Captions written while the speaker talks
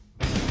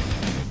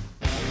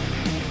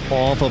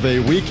Off of a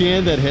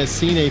weekend that has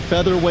seen a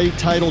featherweight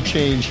title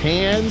change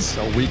hands,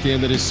 a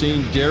weekend that has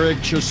seen Derek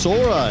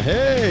Chisora,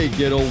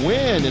 get a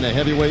win in a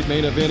heavyweight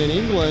main event in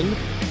England.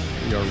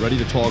 We are ready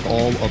to talk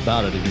all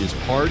about it. It is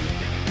part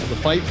of the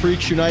Fight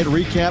Freaks Unite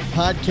Recap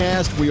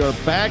podcast. We are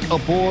back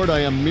aboard.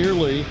 I am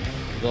merely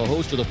the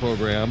host of the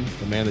program.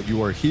 The man that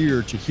you are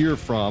here to hear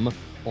from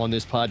on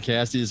this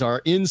podcast is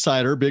our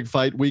insider,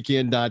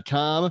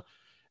 BigFightWeekend.com,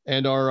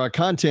 and our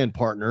content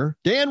partner,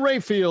 Dan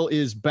Rafael,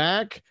 is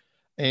back.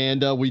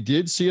 And we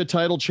did see a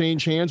title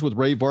change hands with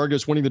Rey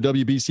Vargas winning the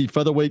WBC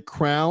featherweight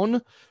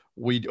crown.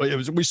 We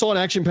saw an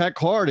action-packed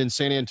card in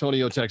San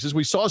Antonio, Texas.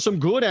 We saw some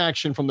good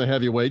action from the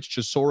heavyweights,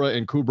 Chisora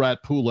and Kubrat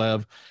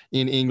Pulev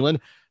in England.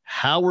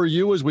 How are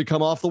you as we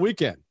come off the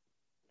weekend?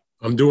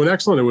 I'm doing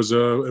excellent. It was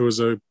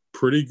a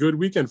pretty good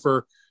weekend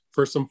for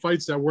some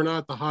fights that were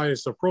not the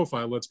highest of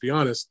profile. Let's be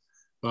honest.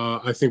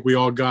 I think we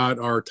all got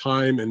our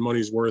time and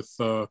money's worth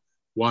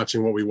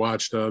watching what we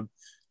watched. The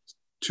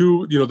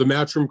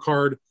Matchroom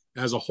card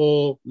as a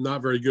whole,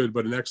 not very good,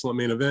 but an excellent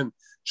main event.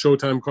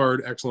 Showtime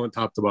card, excellent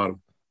top to bottom.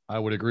 I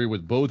would agree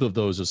with both of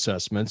those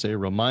assessments. A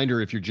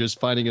reminder, if you're just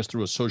finding us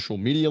through a social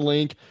media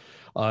link,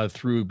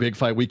 through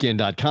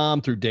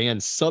BigFightWeekend.com, through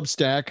Dan's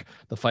Substack,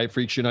 the Fight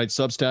Freaks Unite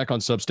Substack on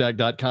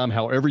Substack.com,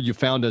 however you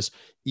found us,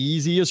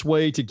 easiest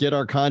way to get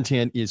our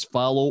content is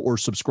follow or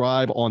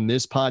subscribe on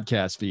this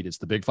podcast feed. It's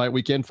the Big Fight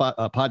Weekend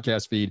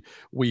podcast feed.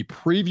 We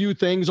preview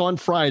things on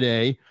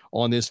Friday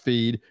on this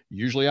feed,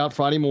 usually out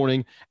Friday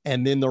morning,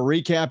 and then the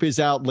recap is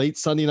out late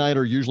Sunday night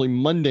or usually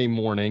Monday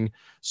morning.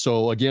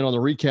 So again, on the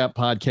recap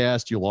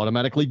podcast, you'll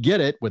automatically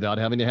get it without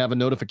having to have a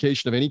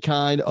notification of any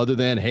kind other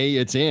than, hey,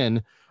 it's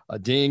in. A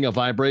ding, a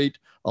vibrate,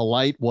 a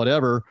light,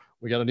 whatever.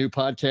 We got a new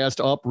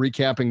podcast up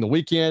recapping the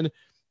weekend.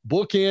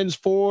 Bookends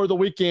for the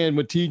weekend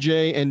with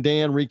TJ and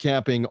Dan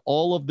recapping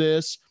all of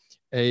this.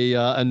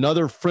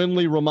 Another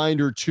friendly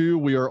reminder, too,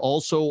 we are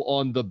also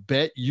on the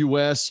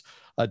BetUS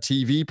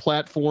TV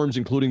platforms,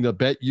 including the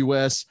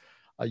BetUS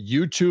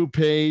YouTube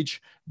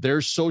page, their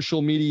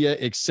social media,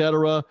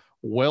 etc.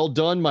 Well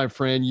done, my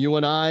friend. You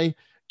and I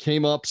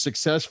came up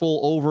successful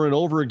over and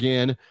over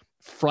again.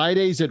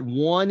 Fridays at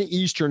 1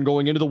 Eastern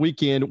going into the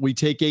weekend, we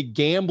take a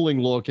gambling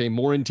look, a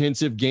more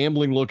intensive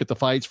gambling look at the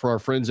fights for our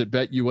friends at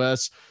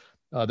BetUS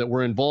that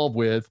we're involved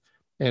with.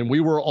 And we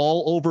were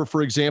all over,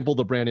 for example,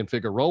 the Brandon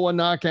Figueroa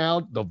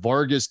knockout, the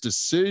Vargas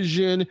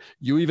decision.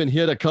 You even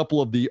hit a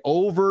couple of the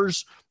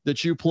overs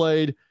that you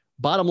played.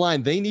 Bottom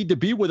line, they need to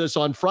be with us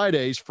on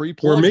Fridays. Free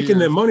plug. We're making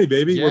them money,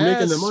 baby. Yes. We're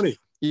making them money.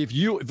 If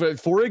you,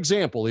 for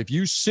example, if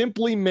you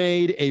simply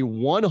made a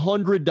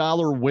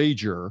 $100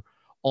 wager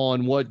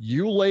on what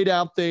you laid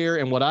out there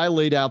and what I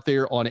laid out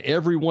there on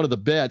every one of the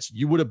bets,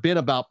 you would have been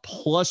about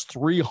plus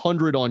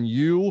 300 on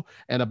you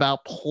and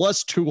about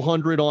plus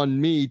 200 on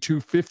me,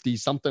 250,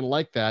 something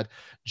like that,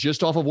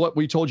 just off of what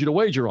we told you to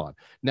wager on.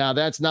 Now,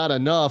 that's not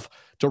enough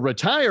to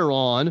retire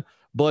on,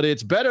 but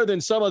it's better than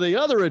some of the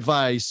other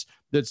advice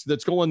that's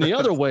going the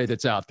other way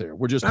that's out there.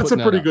 We're just that's a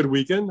pretty good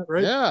weekend,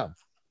 right? Yeah,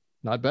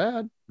 not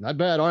bad. Not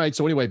bad. All right.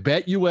 So anyway,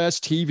 BetUS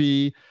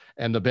TV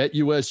and the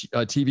BetUS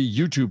TV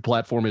YouTube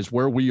platform is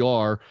where we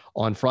are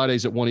on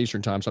Fridays at 1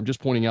 Eastern time. So I'm just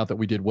pointing out that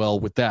we did well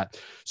with that.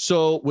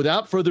 So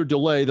without further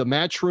delay, the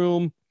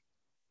Matchroom,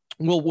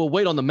 we'll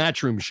wait on the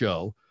Matchroom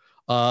show,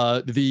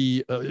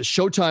 the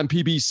Showtime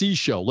PBC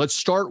show. Let's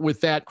start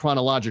with that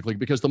chronologically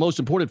because the most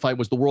important fight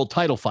was the world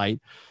title fight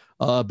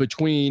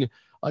between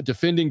a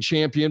defending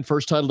champion,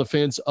 first title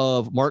defense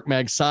of Mark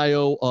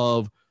Magsayo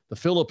of the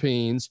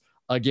Philippines,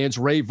 against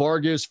Rey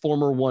Vargas,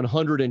 former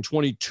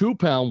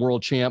 122-pound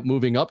world champ,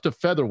 moving up to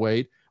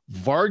featherweight.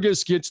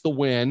 Vargas gets the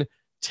win,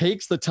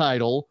 takes the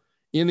title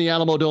in the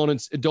Alamo Dome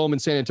in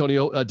San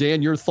Antonio.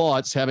 Dan, your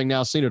thoughts, having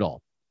now seen it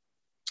all?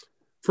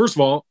 First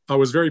of all, I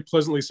was very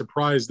pleasantly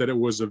surprised that it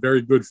was a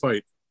very good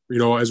fight. You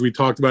know, as we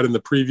talked about in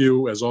the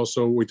preview, as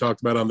also we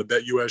talked about on the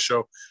BetUS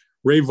show,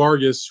 Rey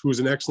Vargas, who's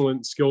an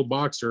excellent, skilled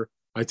boxer,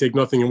 I take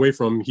nothing away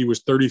from him. He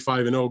was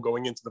 35-0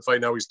 going into the fight.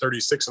 Now he's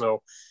 36-0,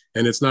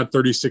 and it's not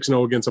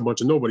 36-0 against a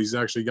bunch of nobody. He's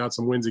actually got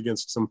some wins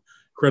against some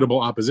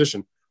credible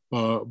opposition.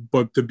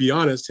 But to be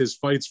honest, his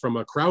fights from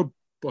a crowd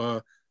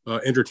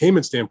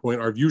entertainment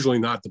standpoint are usually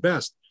not the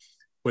best.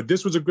 But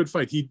this was a good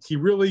fight. He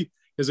really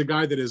is a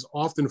guy that has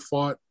often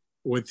fought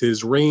with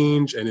his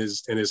range and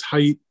his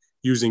height,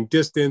 using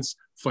distance,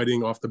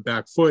 fighting off the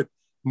back foot,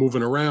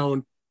 moving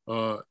around,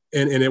 and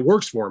it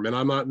works for him. And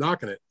I'm not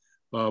knocking it.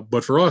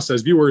 But for us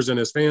as viewers and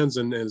as fans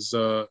and as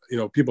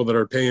people that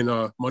are paying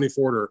money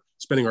for it or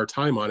spending our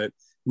time on it,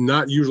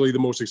 not usually the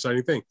most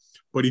exciting thing.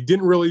 But he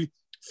didn't really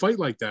fight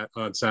like that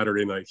on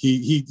Saturday night.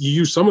 He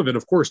used some of it,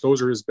 of course.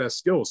 Those are his best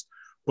skills.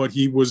 But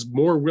he was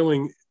more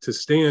willing to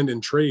stand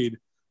and trade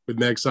with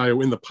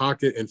Magsayo in the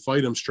pocket and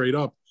fight him straight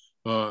up.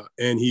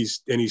 And he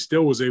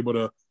still was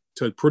able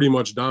to pretty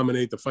much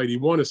dominate the fight. He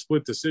won a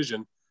split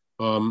decision.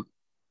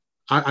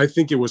 I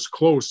think it was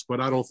close, but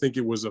I don't think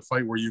it was a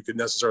fight where you could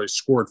necessarily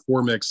score it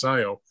for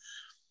Magsayo.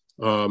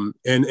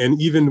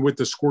 And even with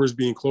the scores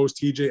being close,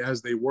 TJ,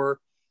 as they were,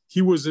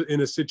 he was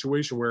in a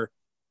situation where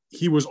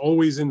he was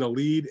always in the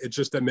lead. It's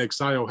just that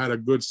Magsayo had a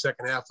good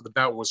second half of the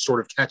bout and was sort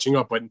of catching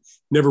up, but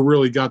never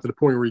really got to the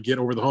point where he get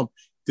over the hump.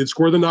 Did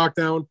score the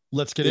knockdown.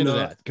 Let's get into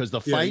that because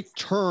the fight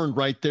turned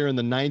right there in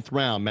the 9th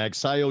round.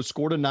 Magsayo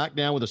scored a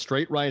knockdown with a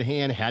straight right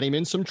hand, had him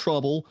in some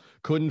trouble,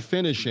 couldn't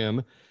finish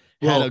him.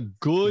 Had a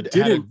good –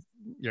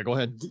 yeah, go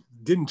ahead.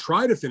 Didn't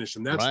try to finish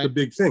him. That's the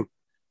big thing.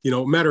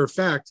 Matter of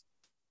fact,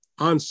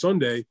 on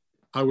Sunday,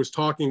 I was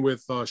talking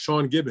with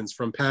Sean Gibbons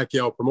from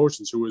Pacquiao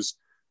Promotions, who was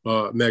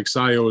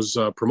Magsayo's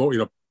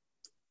promoter.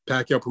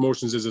 Pacquiao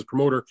Promotions is his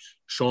promoter.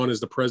 Sean is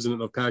the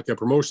president of Pacquiao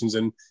Promotions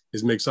and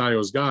is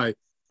Magsayo's guy.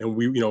 And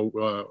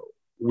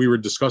we were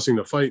discussing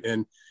the fight,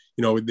 and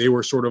they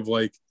were sort of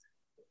like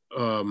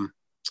kind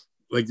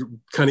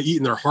of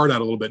eating their heart out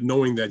a little bit,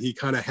 knowing that he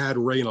kind of had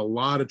Ray in a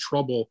lot of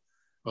trouble.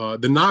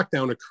 The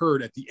knockdown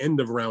occurred at the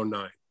end of round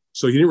 9,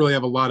 so he didn't really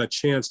have a lot of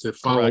chance to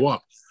follow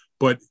up.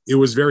 But it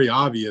was very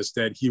obvious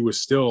that he was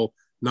still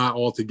not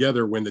all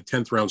together when the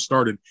 10th round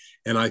started.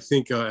 And I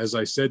think, as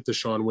I said to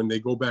Sean, when they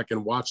go back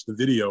and watch the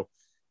video,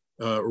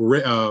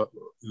 the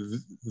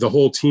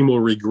whole team will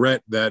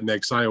regret that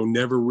Magsayo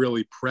never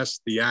really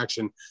pressed the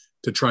action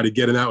to try to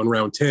get him out in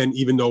round 10,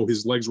 even though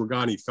his legs were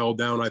gone. He fell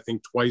down, I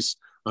think, twice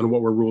on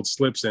what were ruled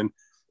slips, and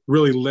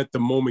really let the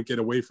moment get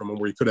away from him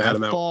where he could have had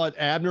him out. I thought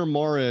Abner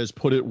Mares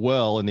put it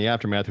well in the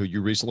aftermath, who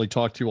you recently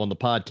talked to on the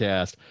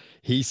podcast.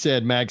 He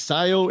said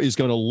Magsayo is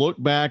going to look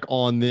back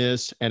on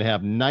this and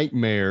have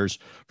nightmares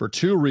for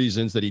 2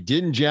 reasons: that he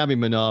didn't jab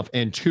him enough,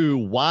 and 2,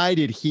 why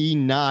did he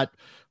not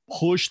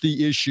push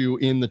the issue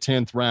in the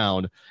 10th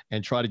round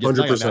and try to get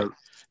 100%.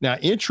 Now,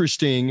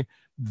 interesting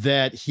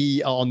that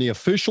he, on the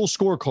official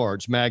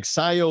scorecards,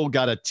 Magsayo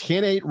got a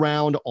 10-8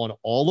 round on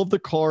all of the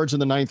cards in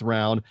the 9th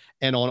round,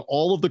 and on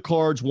all of the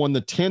cards won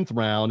the 10th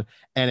round.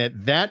 And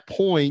at that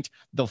point,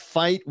 the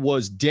fight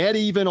was dead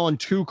even on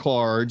 2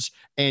 cards,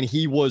 and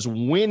he was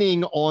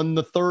winning on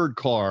the 3rd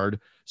card.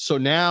 So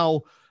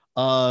now,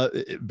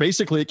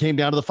 basically it came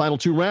down to the final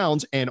 2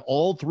 rounds, and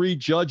all 3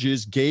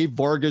 judges gave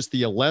Vargas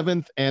the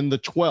 11th and the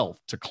 12th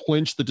to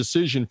clinch the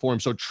decision for him.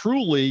 So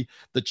truly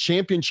the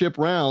championship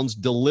rounds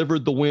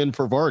delivered the win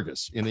for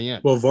Vargas in the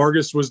end. Well,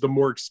 Vargas was the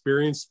more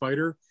experienced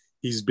fighter.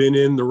 He's been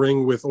in the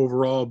ring with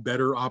overall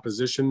better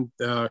opposition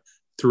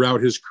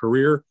throughout his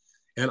career.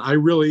 And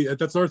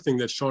that's another thing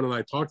that Sean and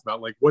I talked about,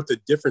 like what the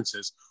difference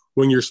is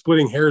when you're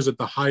splitting hairs at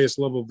the highest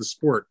level of the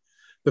sport.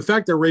 The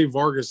fact that Ray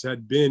Vargas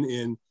had been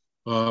in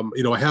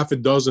a half a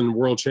dozen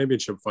world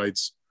championship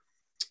fights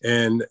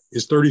and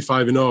is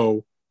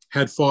 35-0,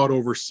 had fought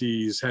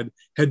overseas,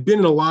 had been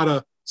in a lot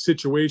of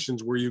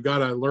situations where you got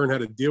to learn how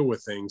to deal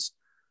with things.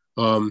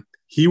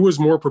 He was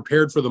more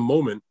prepared for the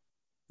moment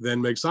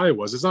than Magsayo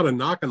was. It's not a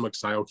knock on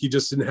Magsayo. He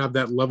just didn't have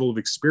that level of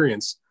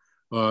experience.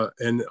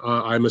 And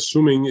I'm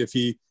assuming if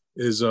he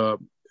is a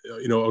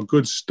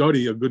good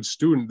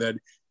student, that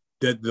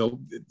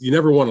you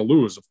never want to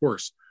lose, of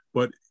course,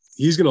 but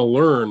he's going to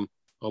learn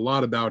a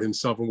lot about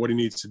himself and what he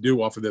needs to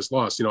do off of this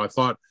loss. I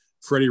thought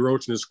Freddie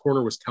Roach in his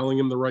corner was telling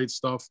him the right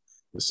stuff,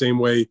 the same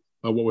way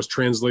what was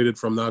translated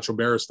from Nacho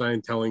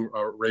Beristain telling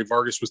Ray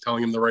Vargas was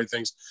telling him the right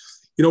things.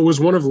 It was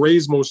one of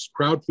Ray's most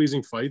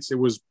crowd-pleasing fights. It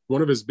was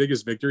one of his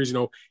biggest victories.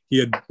 He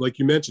had, like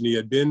you mentioned, he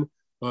had been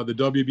the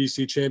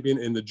WBC champion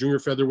in the junior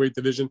featherweight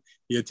division.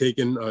 He had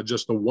taken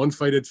just a 1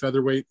 fight at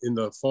featherweight in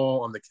the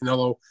fall on the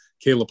Canelo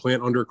Caleb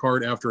Plant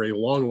undercard after a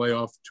long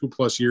layoff,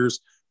 2+ years.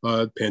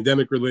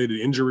 Pandemic related,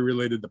 injury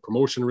related, the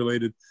promotion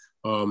related.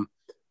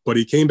 But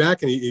he came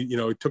back and he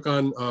took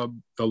on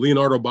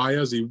Leonardo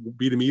Baez. He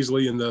beat him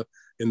easily in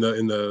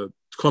the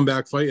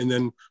comeback fight, and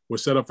then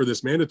was set up for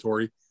this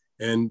mandatory.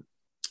 And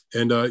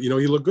he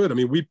looked good. I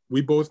mean,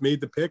 we both made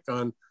the pick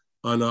on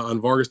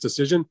Vargas'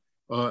 decision.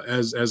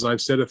 As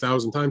I've said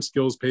 1,000 times,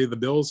 skills pay the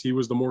bills. He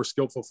was the more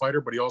skillful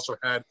fighter, but he also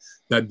had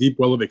that deep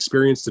well of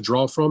experience to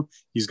draw from.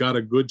 He's got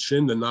a good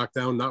chin, the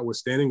knockdown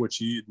notwithstanding, which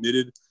he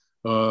admitted.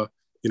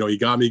 He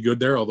got me good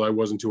there, although I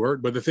wasn't too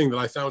hurt. But the thing that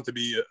I found to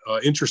be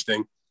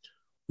interesting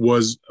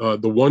was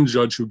the one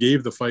judge who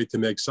gave the fight to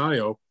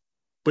Magsayo.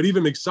 But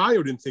even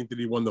Magsayo didn't think that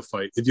he won the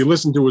fight. If you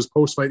listen to his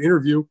post-fight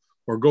interview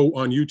or go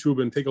on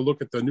YouTube and take a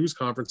look at the news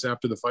conference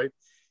after the fight,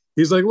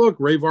 he's like, look,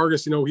 Ray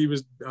Vargas,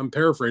 I'm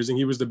paraphrasing,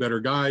 he was the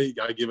better guy.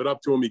 I give it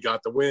up to him. He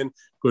got the win.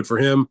 Good for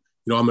him.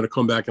 I'm going to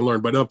come back and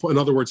learn. But in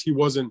other words, he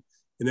wasn't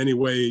in any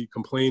way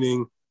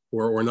complaining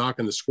or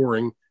knocking the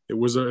scoring. It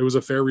was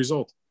a fair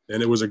result.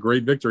 And it was a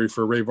great victory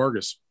for Ray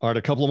Vargas. All right,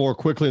 a couple more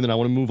quickly, and then I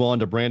want to move on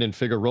to Brandon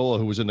Figueroa,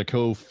 who was in the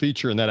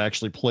co-feature, and that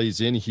actually plays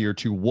in here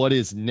to what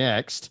is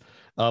next.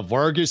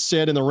 Vargas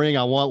said in the ring,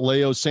 I want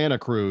Leo Santa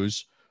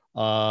Cruz,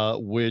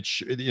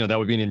 which, that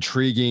would be an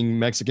intriguing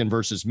Mexican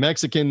versus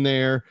Mexican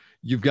there.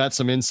 You've got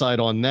some insight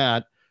on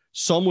that.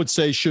 Some would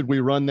say, should we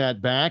run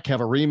that back,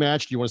 have a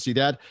rematch? Do you want to see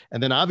that?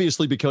 And then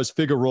obviously because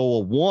Figueroa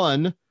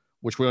won,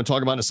 which we're going to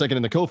talk about in a second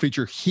in the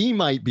co-feature, he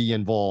might be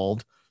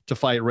involved to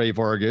fight Ray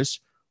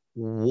Vargas.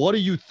 What do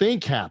you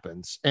think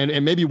happens?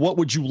 And maybe what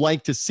would you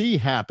like to see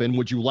happen?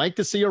 Would you like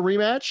to see a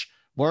rematch,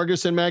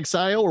 Vargas and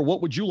Magsayo, or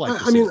what would you like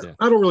to see?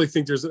 I don't really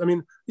think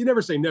you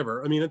never say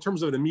never. I mean, in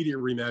terms of an immediate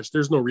rematch,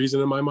 there's no reason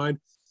in my mind.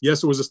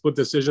 Yes, it was a split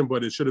decision,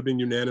 but it should have been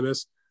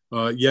unanimous.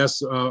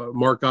 Yes,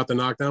 Mark got the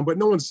knockdown, but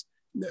no one's.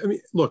 I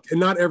mean, look, and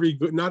not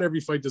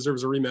every fight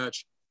deserves a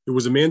rematch. It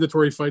was a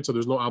mandatory fight, so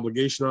there's no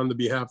obligation on the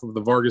behalf of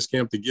the Vargas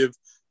camp to give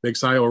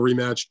Magsayo a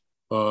rematch.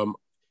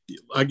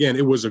 Again,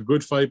 it was a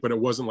good fight, but it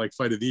wasn't like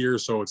fight of the year,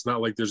 so it's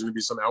not like there's going to be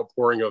some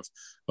outpouring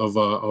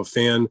of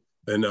fan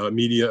and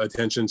media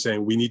attention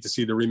saying we need to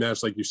see the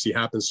rematch, like you see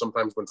happens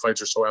sometimes when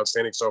fights are so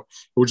outstanding. So,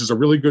 which is a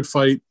really good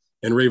fight,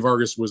 and Ray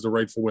Vargas was the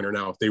rightful winner.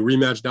 Now, if they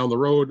rematch down the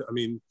road, I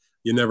mean,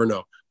 you never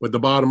know. But the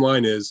bottom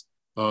line is,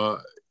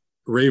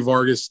 Ray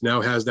Vargas now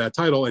has that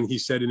title, and he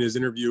said in his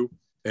interview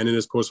and in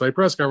his post-fight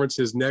press conference,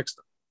 his next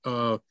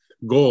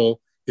goal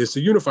is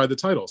to unify the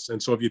titles.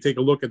 And so if you take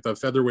a look at the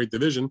featherweight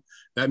division,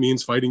 that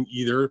means fighting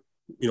either,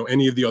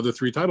 any of the other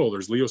three title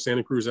holders. Leo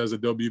Santa Cruz has a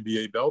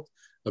WBA belt.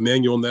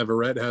 Emmanuel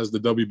Navarrete has the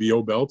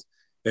WBO belt.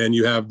 And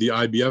you have the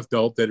IBF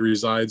belt that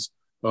resides.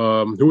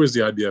 Who is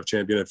the IBF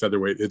champion at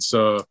featherweight? It's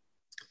off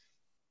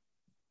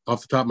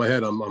the top of my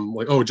head. I'm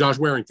like, Josh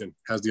Warrington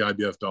has the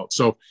IBF belt.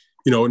 So,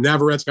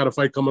 Navarrete's got a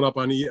fight coming up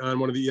on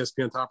one of the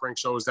ESPN Top Rank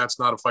shows. That's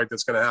not a fight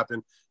that's going to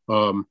happen.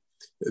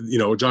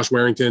 Josh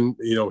Warrington,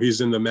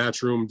 he's in the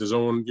Matchroom,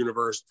 DAZN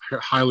universe,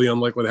 highly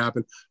unlikely to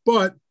happen.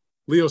 But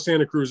Leo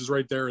Santa Cruz is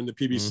right there in the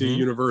PBC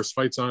universe,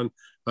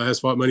 has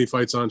fought many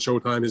fights on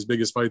Showtime, his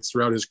biggest fights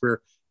throughout his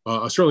career.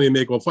 Certainly a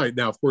make-well fight.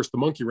 Now, of course, the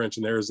monkey wrench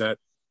in there is that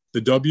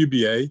the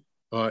WBA,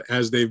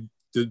 as they've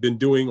been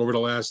doing over the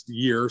last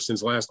year,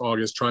 since last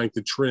August, trying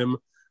to trim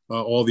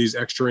all these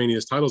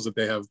extraneous titles that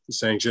they have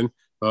sanctioned,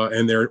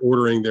 and they're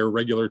ordering their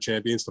regular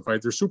champions to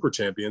fight their super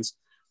champions.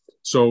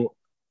 So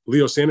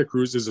Leo Santa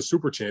Cruz is a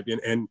super champion.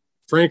 And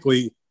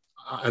frankly,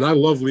 and I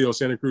love Leo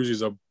Santa Cruz.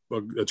 He's a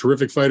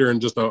terrific fighter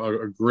and just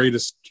a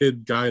greatest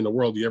kid guy in the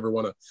world you ever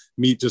want to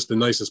meet, just the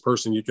nicest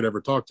person you could ever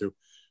talk to.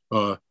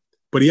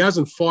 But he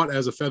hasn't fought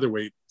as a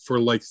featherweight for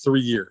like 3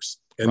 years,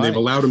 and they've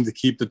allowed him to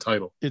keep the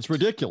title. It's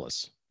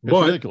ridiculous. It's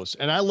ridiculous.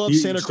 And I love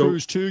Santa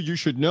Cruz too. You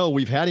should know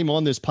we've had him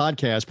on this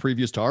podcast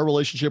previous to our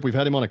relationship. We've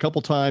had him on a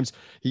couple times.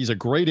 He's a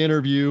great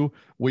interview.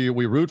 We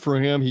root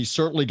for him. He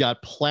certainly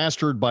got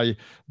plastered by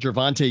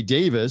Gervonta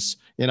Davis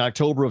in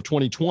October of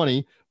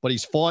 2020, but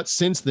he's fought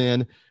since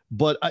then.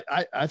 But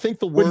I think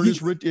the word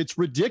it's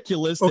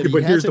ridiculous. Okay,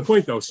 but here's the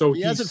point though. So he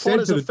hasn't fought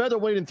as a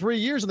featherweight in 3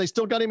 years, and they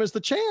still got him as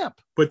the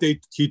champ. But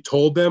he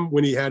told them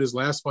when he had his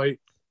last fight,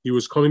 he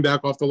was coming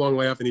back off the long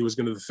layoff and he was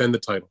going to defend the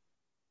title.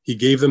 He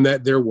gave them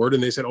their word,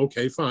 and they said,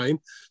 okay, fine.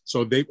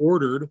 So they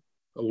ordered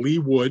Lee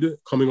Wood,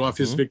 coming off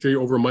his victory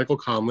over Michael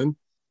Conlan,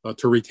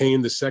 to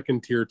retain the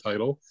second tier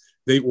title.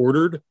 They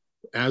ordered,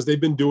 as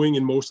they've been doing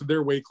in most of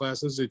their weight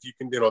classes, if you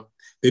can,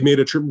 they made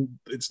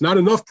it's not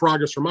enough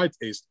progress for my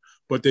taste,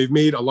 but they've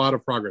made a lot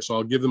of progress. So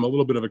I'll give them a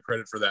little bit of a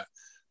credit for that.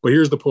 But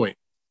here's the point.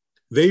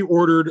 They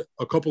ordered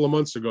a couple of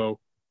months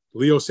ago,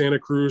 Leo Santa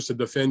Cruz to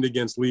defend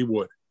against Lee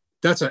Wood.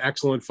 That's an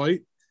excellent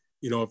fight.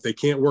 If they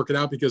can't work it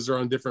out because they're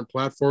on different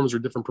platforms or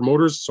different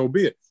promoters, so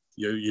be it.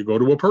 You go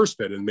to a purse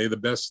bid and may the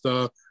best,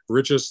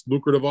 richest,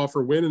 lucrative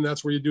offer win, and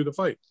that's where you do the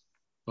fight.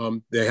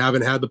 They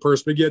haven't had the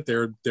purse bid yet.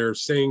 They're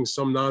saying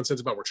some nonsense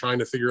about we're trying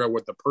to figure out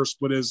what the purse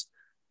split is.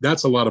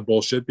 That's a lot of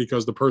bullshit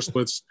because the purse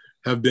splits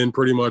have been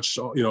pretty much,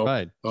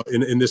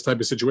 in this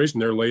type of situation,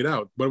 they're laid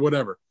out. But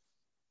whatever.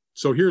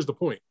 So here's the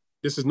point.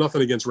 This is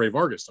nothing against Ray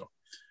Vargas, though.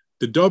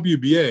 The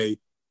WBA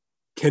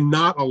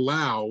cannot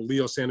allow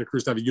Leo Santa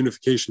Cruz to have a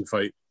unification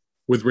fight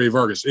with Ray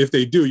Vargas. If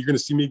they do, you're going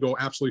to see me go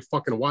absolutely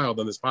fucking wild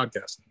on this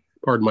podcast.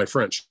 Pardon my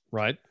French.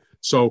 Right.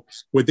 So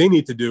what they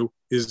need to do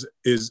is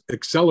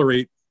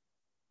accelerate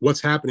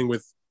what's happening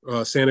with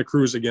Santa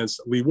Cruz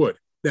against Lee Wood.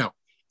 Now,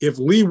 if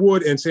Lee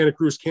Wood and Santa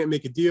Cruz can't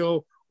make a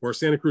deal, or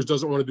Santa Cruz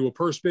doesn't want to do a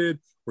purse bid,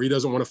 or he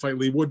doesn't want to fight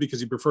Lee Wood because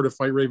he prefer to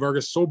fight Ray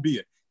Vargas, so be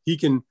it. He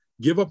can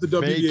give up the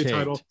WBA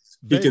title.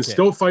 He can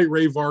still fight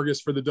Ray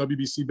Vargas for the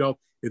WBC belt.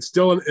 It's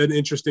still an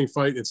interesting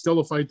fight. It's still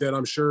a fight that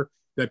I'm sure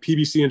that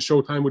PBC and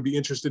Showtime would be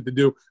interested to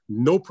do.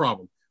 No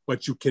problem.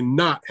 But you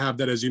cannot have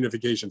that as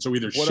unification. So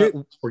either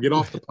or get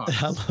off the pot.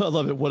 I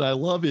love it. What I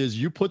love is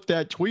you put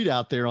that tweet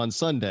out there on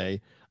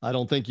Sunday. I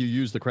don't think you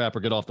used the crap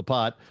or get off the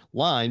pot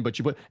line, but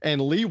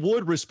and Lee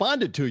Wood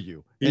responded to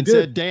you and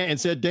said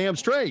damn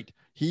straight.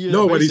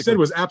 What he said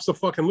was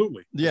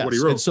abso-fucking-lutely. Yes. What he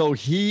wrote. And so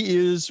he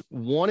is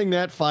wanting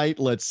that fight.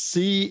 Let's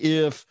see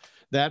if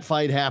that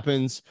fight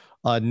happens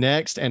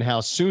next and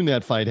how soon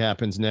that fight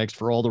happens next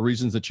for all the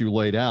reasons that you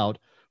laid out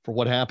for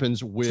what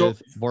happens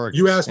with Vargas.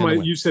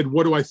 You said,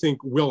 what do I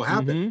think will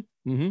happen?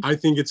 I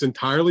think it's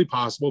entirely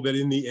possible that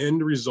in the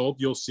end result,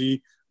 you'll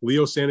see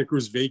Leo Santa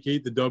Cruz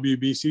vacate the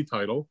WBC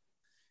title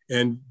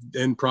and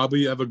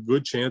probably have a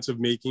good chance of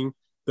making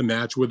the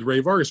match with Ray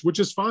Vargas, which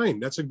is fine.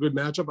 That's a good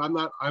matchup.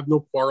 I have no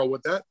quarrel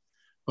with that.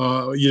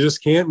 You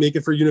just can't make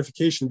it for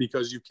unification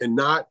because you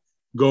cannot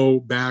go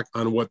back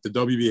on what the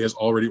WBA has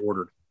already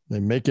ordered. They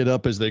make it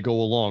up as they go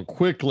along.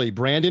 Quickly,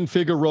 Brandon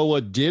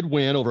Figueroa did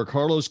win over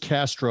Carlos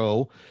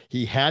Castro.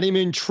 He had him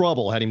in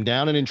trouble, had him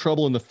down and in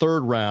trouble in the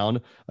third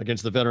round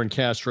against the veteran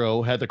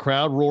Castro, had the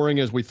crowd roaring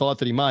as we thought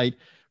that he might,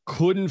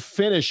 couldn't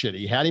finish it.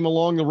 He had him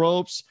along the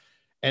ropes,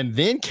 And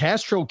then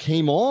Castro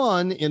came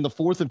on in the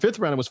 4th and 5th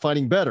round and was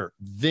fighting better.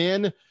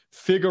 Then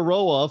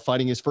Figueroa,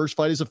 fighting his first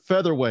fight as a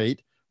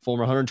featherweight,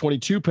 former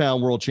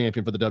 122-pound world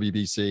champion for the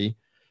WBC.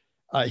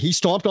 He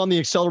stomped on the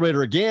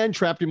accelerator again,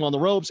 trapped him on the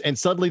ropes, and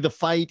suddenly the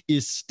fight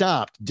is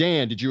stopped.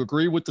 Dan, did you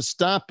agree with the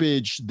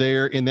stoppage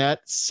there in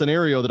that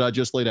scenario that I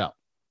just laid out?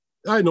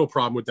 I had no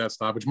problem with that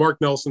stoppage. Mark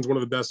Nelson's one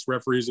of the best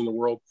referees in the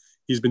world.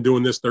 He's been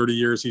doing this 30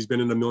 years. He's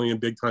been in a million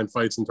big time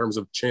fights in terms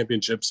of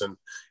championships and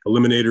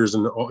eliminators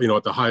and,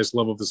 at the highest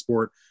level of the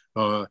sport.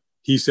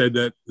 He said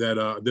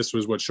that this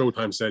was what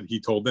Showtime said. He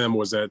told them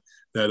was that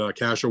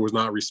Castro was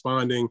not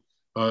responding.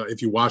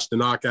 If you watch the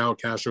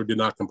knockout, Castro did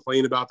not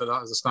complain about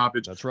the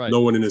stoppage. That's right.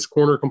 No one in his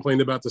corner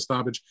complained about the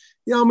stoppage.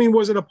 Yeah, I mean,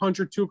 was it a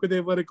punch or two? Could they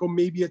have let it go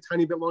maybe a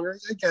tiny bit longer?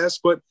 I guess,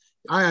 but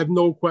I have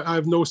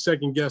no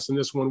second guess in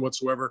this one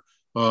whatsoever.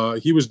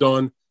 He was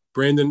done.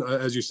 Brandon,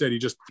 as you said, he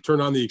just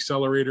turned on the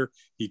accelerator.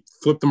 He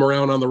flipped them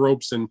around on the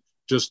ropes and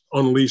just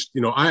unleashed.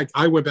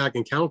 I went back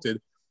and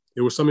counted.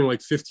 It was something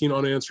like 15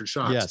 unanswered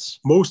shots. Yes,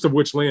 most of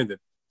which landed.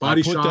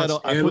 Body shots.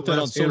 I put that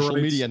on social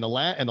rights. media, and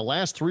the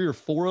last 3 or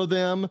 4 of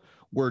them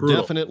were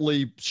brutal.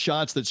 Definitely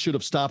shots that should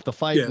have stopped the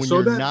fight. When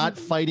you're not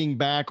fighting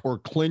back or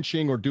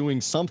clinching or doing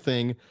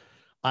something,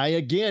 I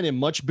again am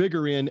much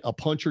bigger in a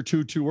punch or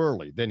two too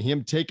early than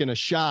him taking a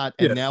shot.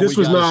 And now we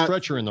got a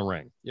stretcher in the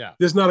ring. Yeah,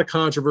 this is not a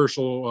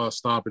controversial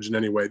stoppage in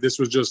any way. This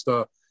was just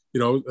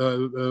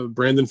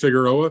Brandon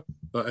Figueroa,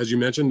 as you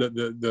mentioned,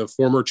 the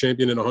former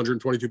champion in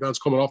 122 pounds,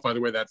 coming off, by the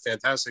way, that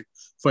fantastic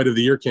fight of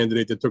the year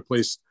candidate that took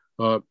place,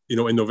 in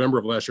November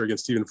of last year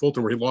against Stephen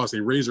Fulton, where he lost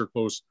a razor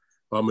close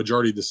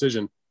majority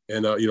decision.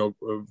 And,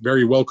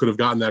 very well could have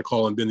gotten that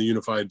call and been the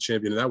unified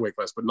champion in that weight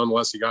class. But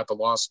nonetheless, he got the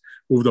loss,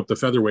 moved up to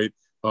featherweight.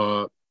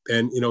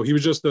 And he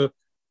was just to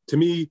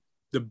me,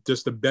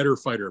 the better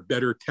fighter,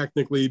 better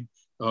technically,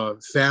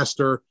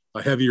 faster,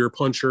 a heavier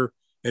puncher,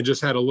 and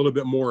just had a little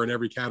bit more in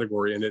every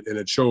category. And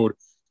it showed.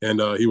 And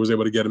he was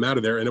able to get him out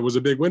of there. And it was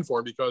a big win for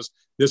him because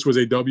this was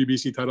a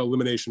WBC title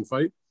elimination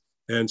fight.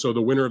 And so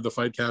the winner of the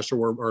fight, Castro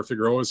or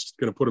Figueroa, is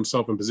going to put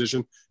himself in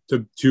position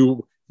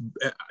to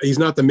he's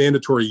not the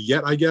mandatory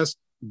yet, I guess,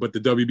 but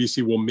the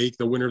WBC will make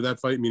the winner of that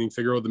fight, meaning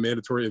Figueroa the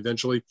mandatory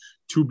eventually,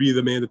 to be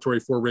the mandatory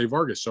for Ray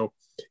Vargas. So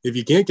if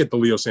you can't get the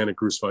Leo Santa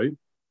Cruz fight,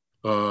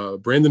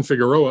 Brandon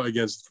Figueroa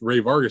against Ray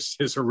Vargas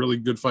is a really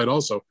good fight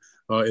also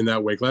in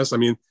that weight class. I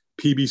mean,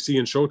 PBC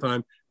and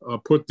Showtime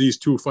put these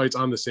two fights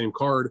on the same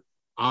card,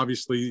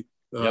 obviously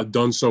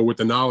done so with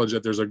the knowledge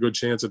that there's a good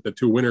chance that the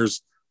two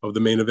winners of the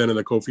main event and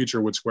the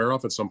co-feature would square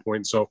off at some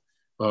point. So,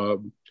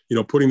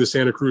 putting the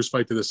Santa Cruz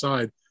fight to the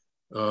side,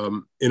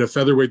 in a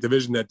featherweight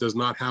division that does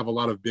not have a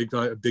lot of big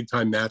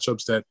time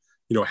matchups that,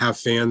 have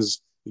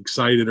fans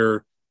excited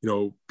or,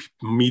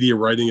 media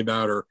writing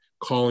about or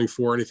calling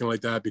for anything like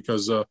that,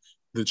 because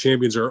the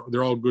champions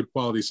they're all good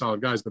quality,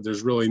 solid guys, but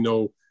there's really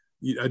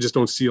I just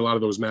don't see a lot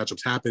of those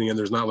matchups happening. And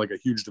there's not like a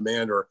huge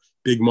demand or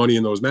big money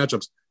in those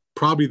matchups.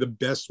 Probably the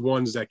best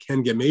ones that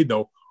can get made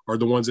though are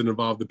the ones that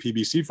involve the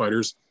PBC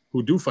fighters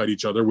who do fight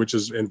each other,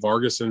 and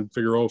Vargas and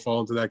Figueroa fall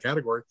into that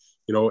category,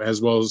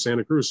 as well as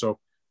Santa Cruz. So,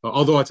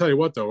 although I tell you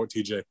what, though,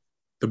 TJ,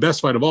 the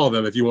best fight of all of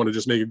them, if you want to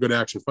just make a good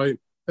action fight,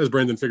 is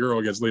Brandon Figueroa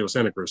against Leo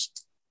Santa Cruz.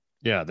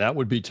 Yeah, that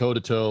would be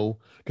toe-to-toe.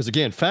 Because,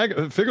 again,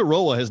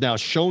 Figueroa has now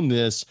shown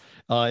this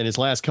in his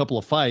last couple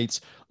of fights.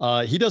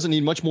 He doesn't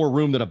need much more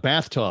room than a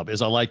bathtub,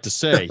 as I like to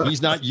say.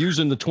 He's not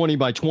using the 20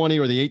 by 20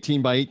 or the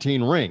 18 by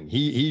 18 ring.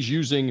 He's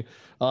using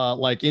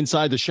like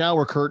inside the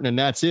shower curtain, and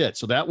that's it.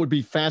 So that would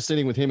be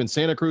fascinating with him in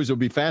Santa Cruz. It would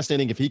be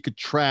fascinating if he could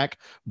track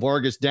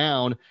Vargas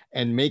down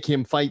and make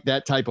him fight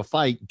that type of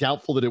fight.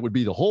 Doubtful that it would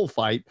be the whole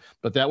fight,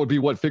 but that would be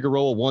what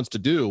Figueroa wants to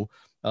do.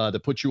 To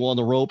put you on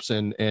the ropes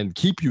and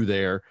keep you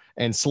there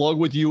and slug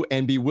with you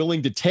and be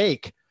willing to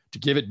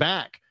give it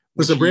back.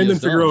 Listen, Brandon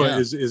Figueroa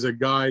is a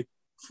guy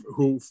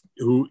who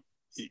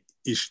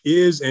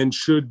is and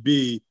should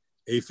be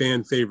a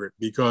fan favorite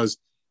because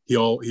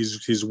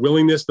his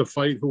willingness to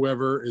fight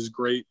whoever is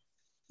great.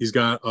 He's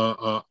got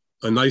a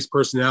nice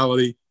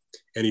personality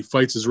and he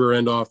fights his rear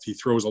end off. He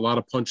throws a lot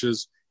of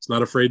punches. He's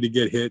not afraid to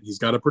get hit. He's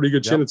got a pretty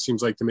good chin, it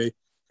seems like to me.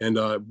 And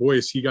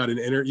boy,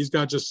 he's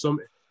got just some.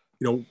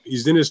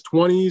 He's in his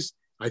 20s.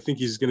 I think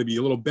he's going to be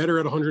a little better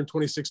at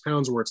 126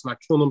 pounds where it's not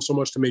killing him so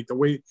much to make the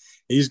weight.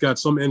 He's got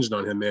some engine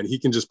on him, man. He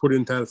can just put it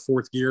into that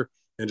fourth gear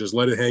and just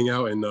let it hang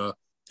out and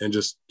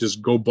just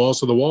go balls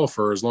to the wall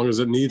for as long as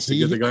it needs to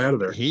get the guy out of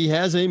there. He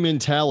has a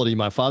mentality.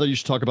 My father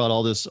used to talk about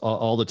all this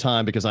all the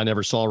time because I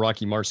never saw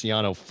Rocky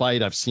Marciano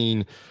fight. I've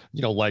seen,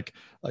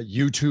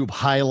 YouTube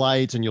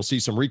highlights and you'll see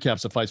some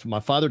recaps of fights. But my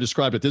father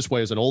described it this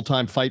way as an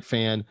old-time fight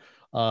fan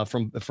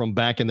from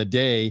back in the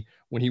day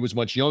when he was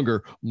much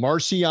younger.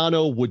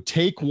 Marciano would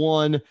take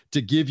one to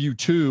give you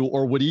two,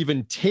 or would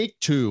even take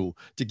two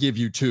to give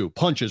you two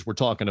punches. We're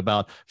talking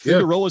about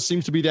Figueroa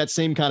seems to be that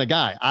same kind of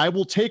guy. I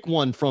will take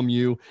one from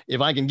you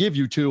if I can give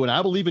you two, and I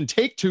will even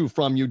take two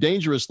from you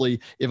dangerously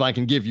if I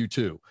can give you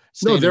two.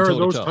 No, there are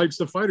those types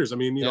of fighters. I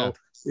mean,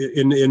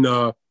 in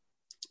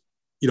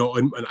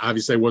and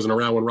obviously I wasn't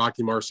around when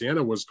Rocky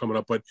Marciano was coming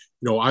up, but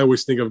I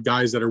always think of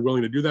guys that are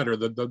willing to do that, or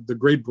the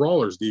great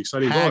brawlers, the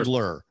exciting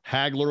brawlers.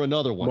 Hagler,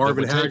 another one.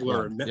 Marvin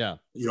Hagler, yeah.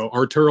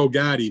 Arturo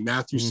Gatti,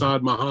 Matthew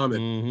Saad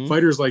Muhammad,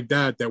 fighters like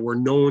that were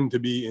known to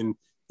be in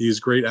these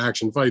great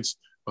action fights,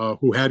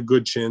 who had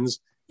good chins.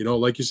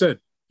 Like you said,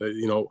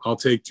 I'll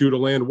take 2 to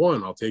land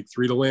 1. I'll take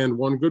 3 to land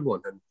 1 good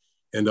one.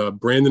 And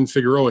Brandon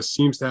Figueroa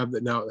seems to have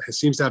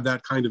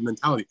that kind of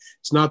mentality.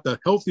 It's not the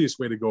healthiest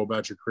way to go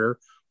about your career,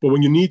 but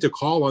when you need to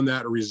call on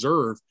that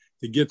reserve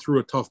to get through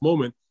a tough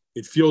moment,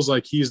 it feels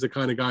like he's the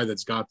kind of guy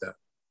that's got that.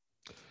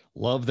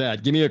 Love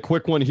that. Give me a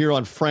quick one here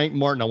on Frank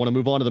Martin. I want to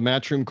move on to the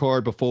Matchroom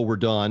card before we're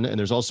done. And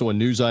there's also a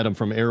news item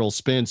from Errol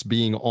Spence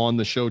being on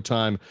the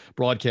Showtime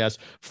broadcast.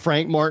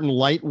 Frank Martin,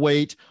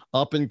 lightweight,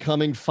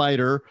 up-and-coming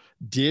fighter,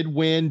 did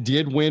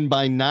win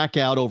by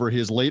knockout over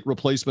his late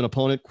replacement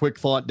opponent. Quick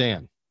thought,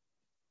 Dan.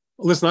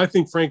 Listen, I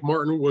think Frank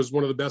Martin was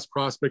one of the best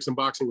prospects in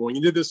boxing going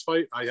into this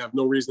fight. I have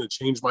no reason to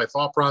change my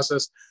thought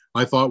process.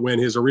 I thought when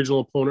his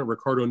original opponent,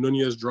 Ricardo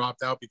Nunez,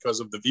 dropped out because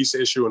of the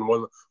visa issue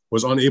and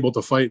was unable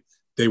to fight,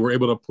 they were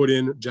able to put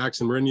in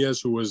Jackson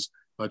Marinez, who was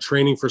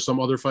training for some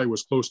other fight,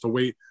 was close to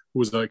weight, who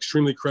was an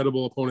extremely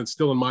credible opponent.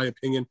 Still, in my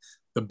opinion,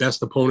 the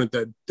best opponent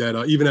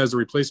that even as the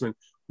replacement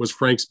was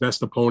Frank's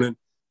best opponent.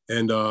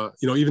 And,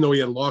 even though he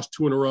had lost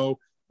 2 in a row,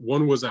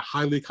 one was a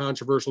highly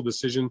controversial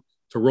decision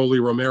to Rolly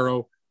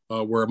Romero,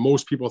 where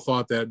most people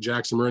thought that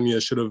Jackson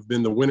Marinez should have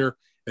been the winner.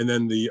 And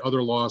then the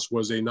other loss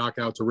was a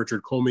knockout to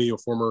Richard Comey, a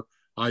former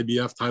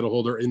IBF title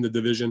holder in the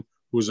division,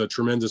 who was a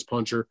tremendous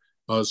puncher.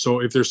 So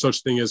if there's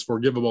such thing as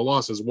forgivable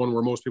losses, one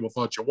where most people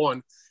thought you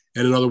won,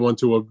 and another one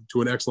to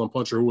an excellent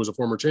puncher who was a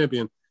former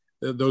champion,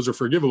 those are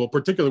forgivable,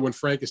 particularly when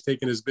Frank has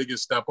taken his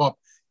biggest step up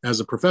as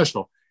a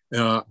professional.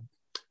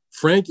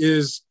 Frank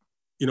is,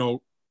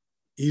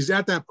 he's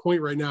at that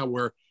point right now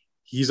where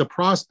he's a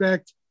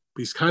prospect.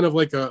 He's kind of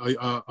like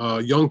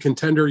a young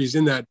contender. He's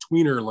in that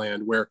tweener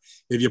land where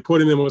if you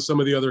put him in with some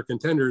of the other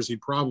contenders,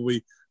 he'd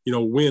probably,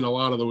 win a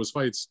lot of those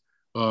fights.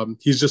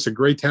 He's just a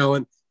great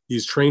talent.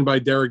 He's trained by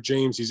Derek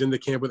James. He's in the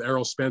camp with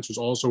Errol Spence, who's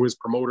also his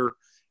promoter.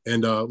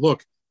 And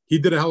look, he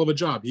did a hell of a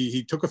job.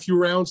 He took a few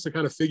rounds to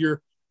kind of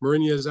figure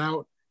Marinez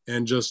out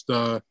and just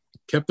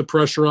kept the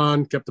pressure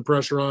on,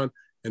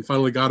 and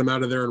finally got him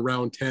out of there in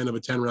round 10 of a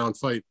 10-round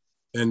fight.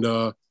 And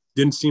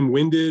didn't seem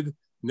winded,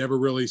 never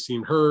really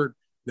seemed hurt,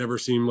 never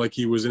seemed like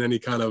he was in any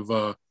kind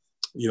of,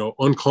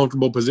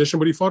 uncomfortable position,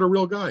 but he fought a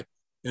real guy.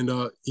 And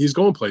he's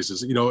going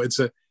places.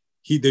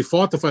 They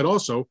fought the fight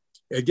also.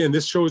 Again,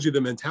 this shows you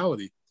the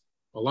mentality.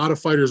 A lot of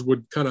fighters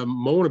would kind of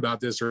moan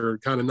about this or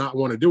kind of not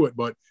want to do it,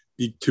 but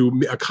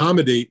to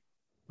accommodate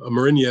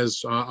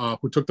Marinez,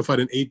 who took the fight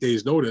in 8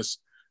 days' notice,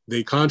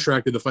 they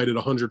contracted the fight at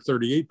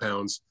 138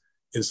 pounds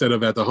instead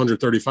of at the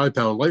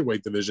 135-pound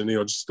lightweight division.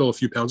 Just still a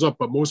few pounds up,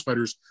 but most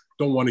fighters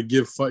don't want to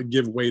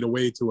give weight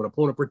away to an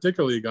opponent,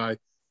 particularly a guy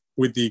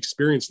with the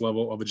experience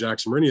level of a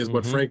Jackson Marinez.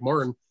 But Frank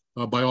Martin,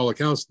 by all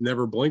accounts,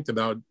 never blinked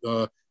about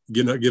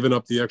giving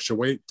up the extra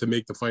weight to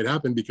make the fight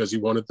happen because he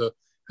wanted to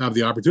have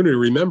the opportunity.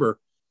 Remember,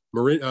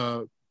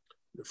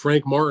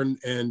 Frank Martin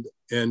and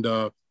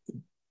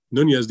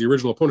Nunez, the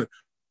original opponent,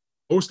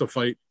 host a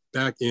fight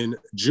back in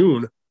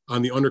June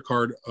on the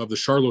undercard of the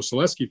Charlo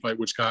Selesky fight,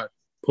 which got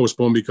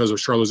postponed because of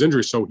Charlo's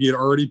injury. So he had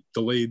already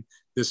delayed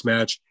this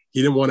match.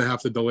 He didn't want to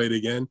have to delay it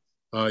again.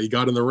 He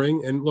got in the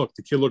ring, and look,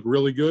 the kid looked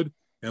really good.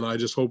 And I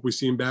just hope we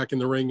see him back in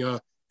the ring. And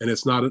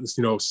it's not,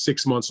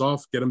 6 months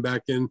off. Get him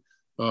back in,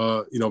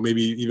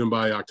 maybe even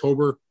by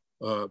October,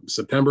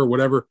 September,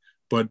 whatever.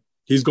 But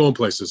he's going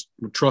places.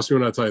 Trust me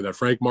when I tell you that.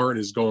 Frank Martin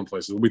is going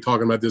places. We'll be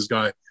talking about this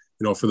guy,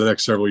 for the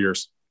next several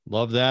years.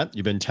 Love that.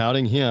 You've been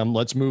touting him.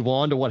 Let's move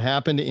on to what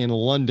happened in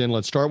London.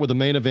 Let's start with the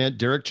main event.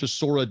 Derek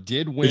Chisora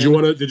did win. Did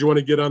you want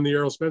to get on the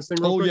Errol Spence thing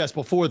real quick? Yes.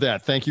 Before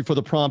that, thank you for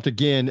the prompt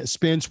again.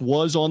 Spence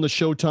was on the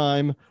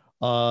Showtime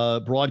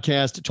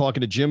broadcast talking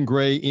to Jim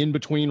Gray in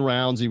between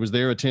rounds. He was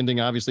there attending,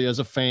 obviously, as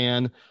a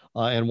fan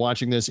and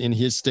watching this in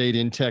his state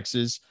in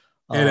Texas.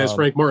 And as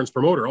Frank Martin's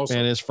promoter also.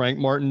 And as Frank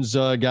Martin's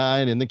guy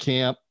and in the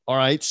camp. All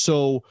right.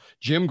 So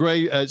Jim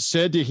Gray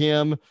said to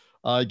him,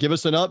 give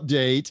us an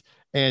update.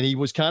 And he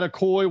was kind of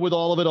coy with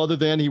all of it other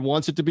than he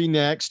wants it to be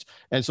next.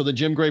 And so then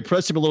Jim Gray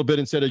pressed him a little bit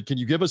and said, can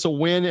you give us a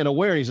win and a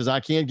where? And he says, I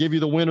can't give you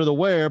the win or the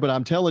where, but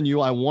I'm telling you,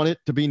 I want it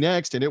to be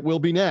next and it will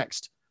be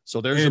next. So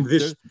what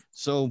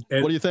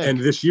do you think? And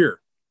this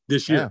year,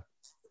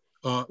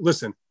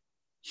 listen,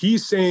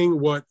 he's saying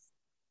what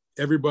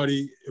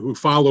everybody who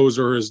follows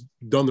or has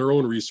done their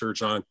own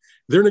research on.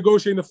 They're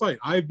negotiating the fight.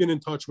 I've been in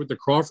touch with the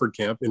Crawford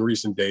camp in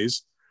recent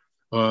days,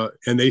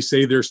 and they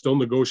say they're still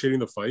negotiating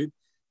the fight.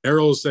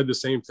 Errol said the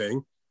same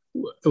thing.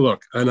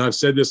 Look, and I've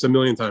said this a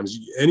million times.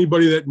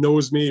 Anybody that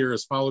knows me or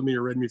has followed me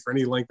or read me for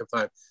any length of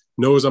time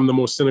knows I'm the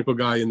most cynical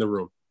guy in the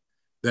room,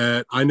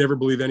 that I never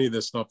believe any of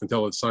this stuff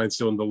until it's signed,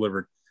 sealed, and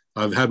delivered.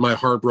 I've had my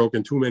heart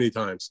broken too many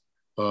times,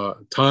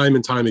 time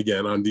and time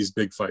again on these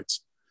big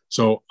fights.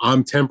 So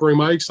I'm tempering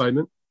my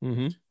excitement.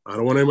 Mm-hmm. I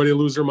don't want anybody to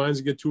lose their minds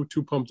and get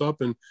too pumped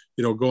up and,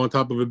 go on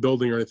top of a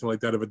building or anything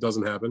like that if it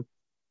doesn't happen.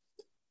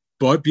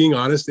 But being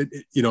honest,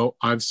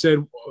 I've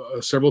said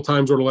several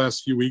times over the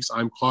last few weeks,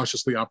 I'm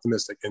cautiously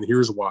optimistic. And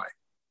here's why.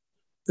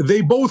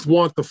 They both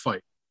want the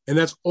fight. And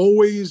that's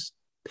always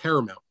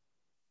paramount.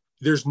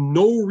 There's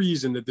no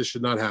reason that this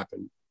should not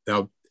happen.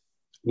 Now,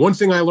 one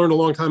thing I learned a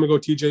long time ago,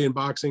 TJ, in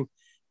boxing,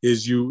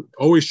 is you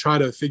always try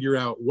to figure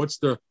out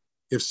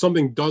if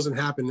something doesn't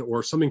happen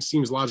or something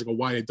seems logical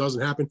why it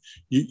doesn't happen.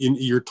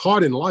 You're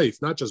taught in life,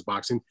 not just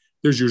boxing,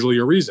 there's usually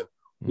a reason.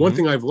 Mm-hmm. One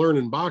thing I've learned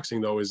in boxing,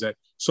 though, is that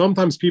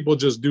sometimes people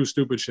just do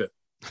stupid shit.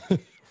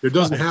 There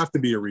doesn't have to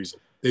be a reason.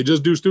 They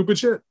just do stupid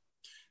shit.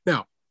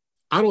 Now,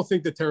 I don't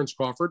think that Terrence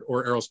Crawford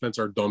or Errol Spence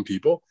are dumb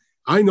people.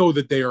 I know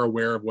that they are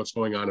aware of what's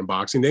going on in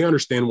boxing. They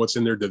understand what's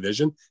in their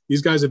division.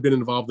 These guys have been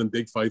involved in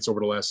big fights over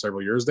the last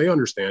several years. They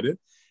understand it.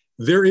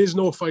 There is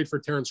no fight for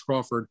Terrence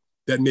Crawford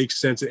that makes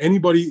sense that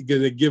anybody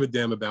going to give a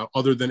damn about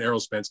other than Errol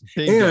Spence.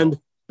 Bingo.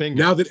 And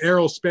now that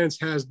Errol Spence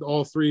has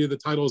all three of the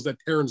titles that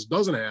Terrence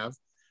doesn't have,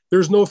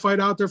 there's no fight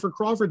out there for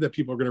Crawford that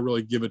people are going to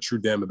really give a true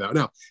damn about.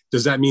 Now,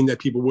 does that mean that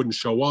people wouldn't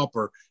show up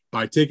or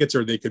buy tickets,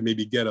 or they could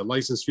maybe get a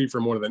license fee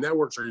from one of the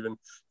networks, or even,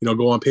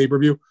 go on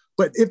pay-per-view?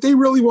 But if they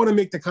really want to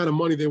make the kind of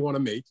money they want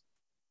to make,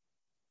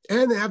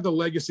 and they have the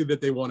legacy that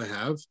they want to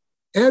have,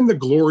 and the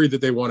glory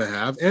that they want to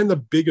have, and the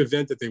big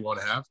event that they want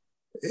to have,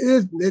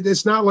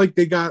 it's not like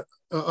they got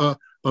a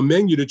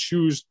menu to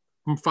choose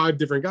from 5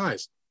 different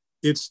guys.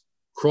 It's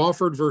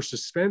Crawford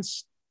versus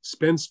Spence,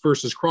 Spence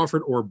versus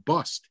Crawford, or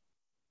bust,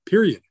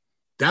 period.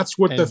 That's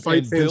what the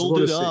fight fans want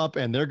to see. Up,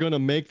 and they're going to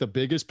make the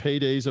biggest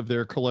paydays of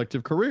their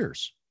collective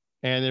careers.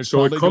 And there's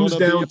so it comes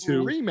down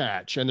to a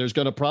rematch, and there's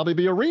going to probably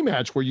be a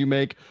rematch where you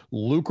make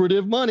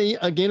lucrative money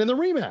again in the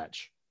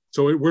rematch.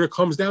 So where it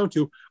comes down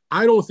to,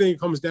 I don't think it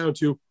comes down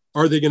to,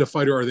 are they going to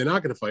fight or are they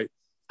not going to fight?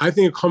 I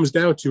think it comes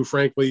down to,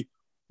 frankly,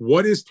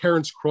 what is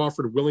Terrence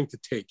Crawford willing to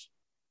take?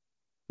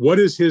 What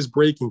is his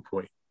breaking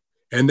point?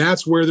 And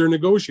that's where they're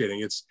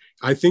negotiating.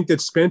 I think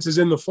that Spence is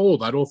in the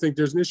fold. I don't think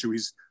there's an issue.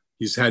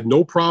 He's had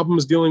no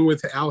problems dealing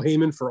with Al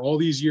Heyman for all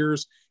these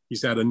years.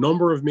 He's had a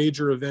number of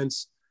major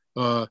events.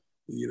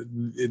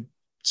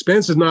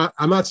 Spence is not,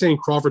 I'm not saying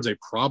Crawford's a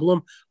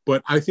problem,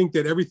 but I think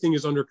that everything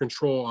is under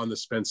control on the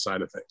Spence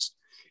side of things.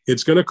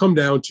 It's going to come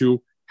down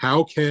to,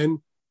 how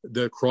can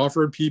the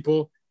Crawford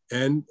people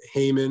and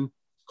Heyman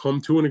come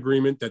to an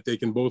agreement that they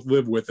can both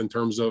live with in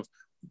terms of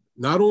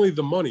not only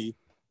the money,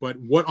 but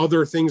what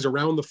other things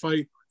around the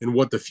fight and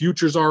what the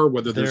futures are,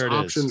 whether there's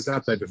options,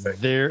 that type of thing.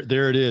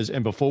 There it is.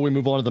 And before we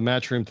move on to the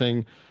Matchroom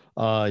thing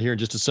here in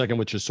just a second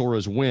with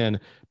Chisora's win,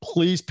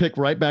 please pick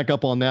right back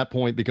up on that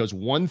point, because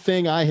one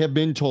thing I have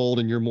been told,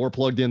 and you're more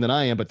plugged in than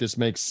I am, but this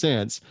makes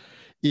sense,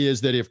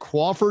 is that if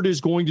Crawford is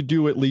going to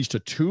do at least a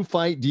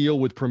 2-fight deal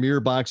with Premier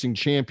Boxing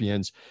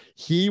Champions,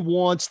 he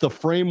wants the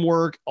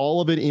framework, all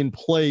of it in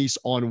place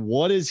on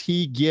what does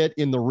he get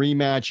in the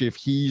rematch if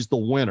he's the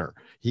winner.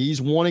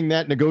 He's wanting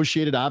that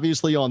negotiated,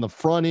 obviously, on the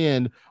front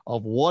end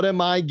of what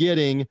am I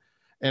getting,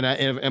 and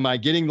am I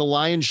getting the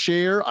lion's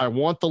share? I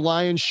want the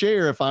lion's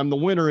share if I'm the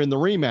winner in the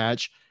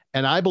rematch.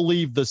 And I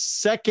believe the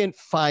second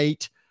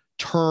fight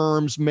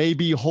terms may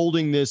be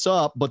holding this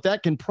up, but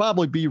that can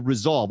probably be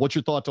resolved. What's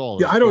your thought to all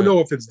of that? I don't know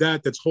if it's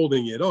that's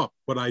holding it up.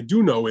 What I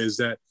do know is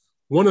that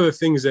one of the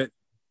things that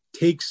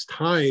takes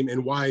time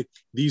and why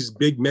these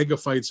big mega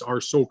fights are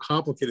so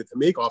complicated to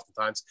make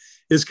oftentimes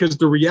is because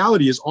the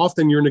reality is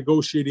often you're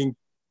negotiating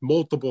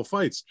multiple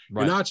fights.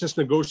 Right. You're not just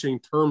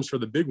negotiating terms for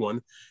the big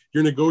one.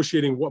 You're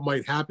negotiating what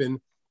might happen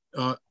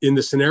in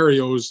the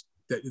scenarios,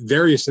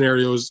 various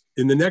scenarios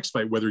in the next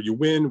fight, whether you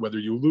win, whether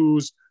you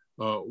lose,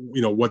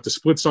 what the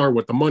splits are,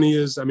 what the money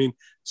is. I mean,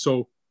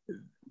 so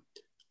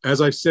as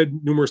I've said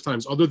numerous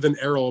times, other than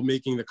Errol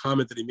making the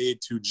comment that he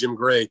made to Jim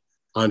Gray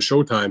on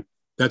Showtime,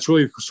 that's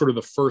really sort of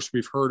the first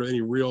we've heard of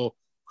any real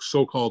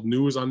so-called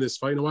news on this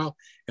fight in a while.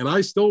 And I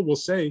still will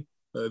say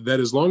that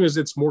as long as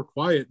it's more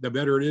quiet, the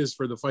better it is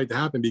for the fight to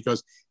happen,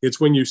 because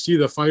it's when you see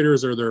the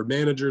fighters or their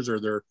managers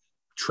or their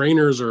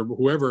trainers or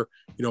whoever,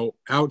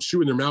 out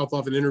shooting their mouth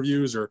off in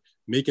interviews or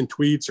making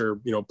tweets or,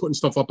 putting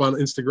stuff up on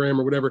Instagram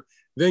or whatever,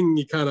 then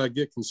you kind of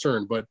get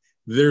concerned. But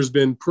there's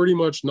been pretty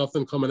much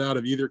nothing coming out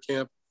of either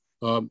camp.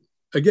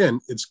 Again,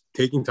 it's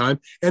taking time,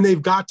 and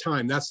they've got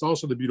time. That's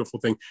also the beautiful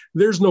thing.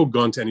 There's no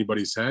gun to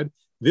anybody's head.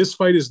 This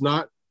fight is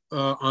not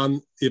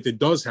on, if it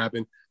does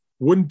happen,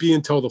 wouldn't be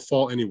until the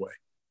fall anyway.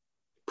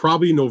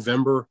 Probably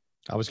November.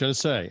 I was going to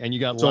say, and you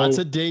got lots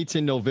of dates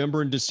in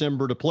November and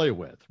December to play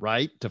with,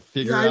 right? To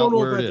figure out where it is. I don't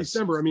know about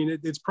December. I mean,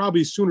 it's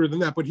probably sooner than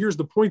that. But here's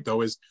the point,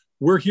 though, is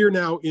we're here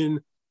now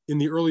in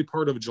the early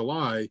part of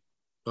July,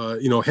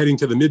 heading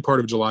to the mid part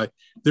of July.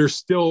 There's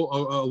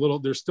still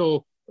there's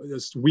still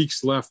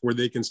weeks left where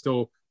they can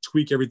still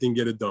tweak everything,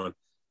 get it done.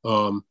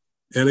 And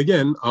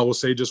again, I will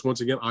say just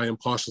once again, I am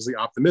cautiously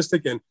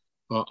optimistic, and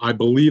I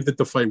believe that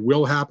the fight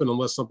will happen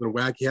unless something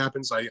wacky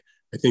happens. I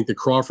think that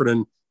Crawford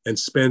and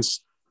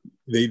Spence,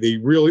 they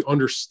really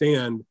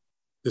understand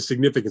the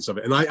significance of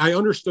it. And I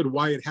understood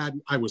why it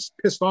hadn't. I was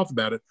pissed off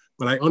about it,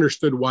 but I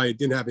understood why it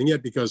didn't happen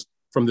yet, because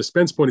from the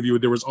Spence point of view,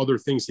 there was other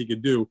things he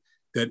could do,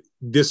 that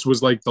this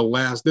was like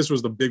this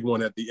was the big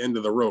one at the end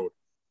of the road.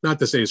 not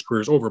to say his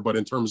career is over, but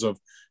in terms of,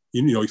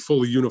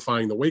 fully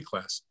unifying the weight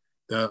class.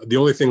 The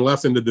only thing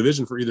left in the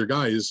division for either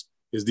guy is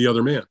the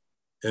other man.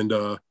 And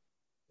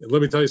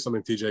let me tell you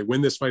something, TJ,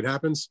 when this fight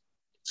happens,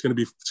 it's going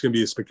to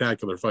be a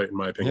spectacular fight, in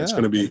my opinion. Yeah. It's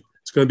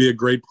going to be a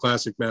great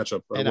classic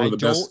matchup. And one of the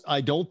best. I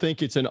don't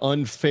think it's an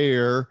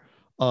unfair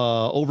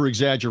over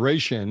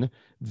exaggeration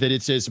that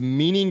it's as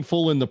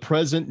meaningful in the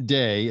present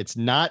day. It's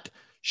not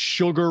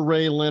Sugar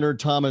Ray Leonard,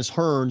 Thomas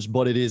Hearns,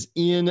 but it is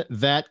in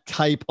that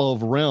type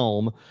of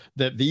realm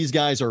that these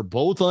guys are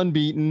both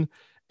unbeaten.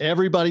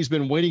 Everybody's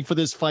been waiting for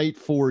this fight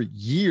for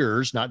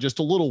years, not just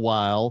a little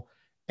while.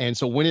 And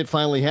so when it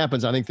finally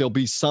happens, I think there'll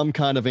be some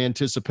kind of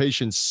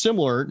anticipation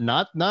similar,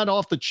 not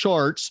off the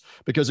charts,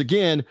 because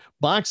again,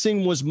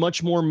 boxing was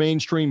much more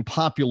mainstream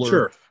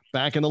popular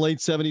back in the late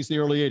 70s, the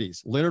early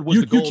 80s. Leonard was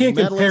the gold medalist. You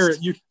can't compare it.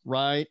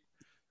 Right.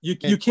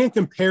 You can't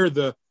compare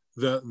the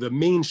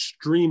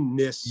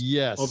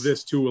mainstreamness of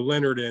this to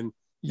Leonard and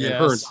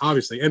Hearns,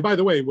 obviously. And by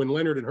the way, when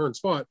Leonard and Hearns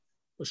fought,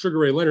 Sugar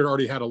Ray Leonard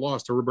already had a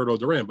loss to Roberto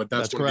Duran, but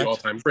that's one of the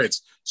all-time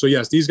greats. So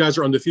yes, these guys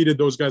are undefeated.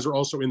 Those guys are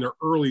also in their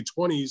early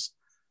 20s.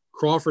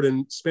 Crawford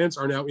and Spence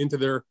are now into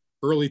their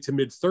early to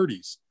mid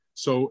 30s.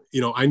 So,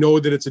 I know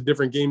that it's a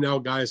different game now.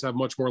 Guys have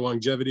much more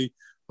longevity.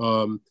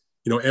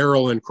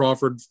 Errol and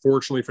Crawford,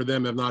 fortunately for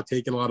them, have not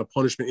taken a lot of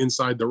punishment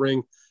inside the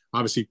ring.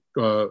 Obviously,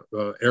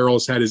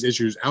 Errol's had his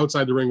issues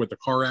outside the ring with the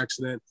car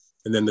accident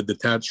and then the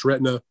detached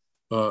retina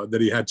that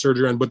he had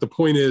surgery on. But the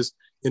point is,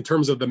 in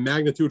terms of the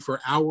magnitude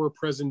for our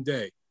present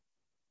day,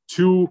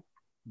 two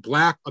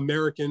Black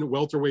American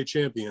welterweight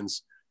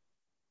champions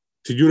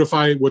to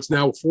unify what's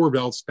now 4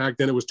 belts. Back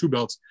then it was 2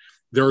 belts.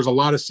 There's a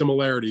lot of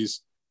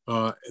similarities.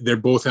 They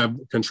both have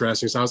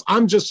contrasting styles.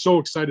 I'm just so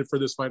excited for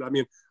this fight. I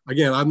mean,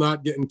 again, I'm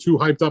not getting too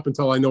hyped up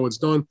until I know it's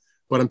done,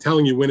 but I'm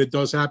telling you, when it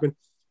does happen,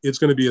 it's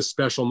going to be a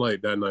special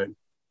night that night.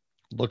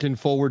 Looking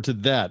forward to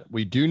that.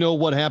 We do know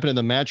what happened in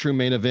the Matchroom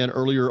main event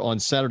earlier on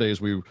Saturday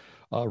as we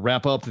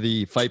wrap up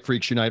the Fight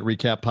Freaks Unite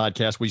recap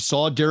podcast. We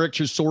saw Derek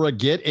Chisora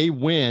get a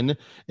win,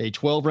 a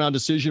 12-round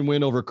decision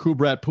win over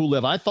Kubrat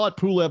Pulev. I thought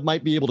Pulev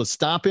might be able to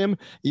stop him,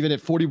 even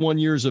at 41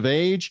 years of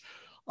age.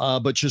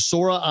 But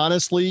Chisora,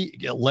 honestly,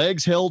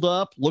 legs held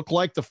up, looked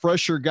like the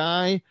fresher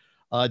guy.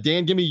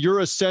 Dan, give me your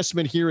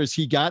assessment here as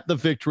he got the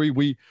victory.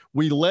 We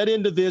led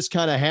into this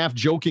kind of half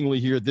jokingly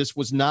here. This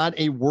was not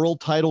a world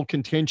title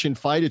contention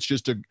fight. It's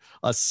just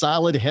a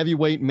solid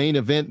heavyweight main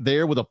event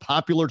there with a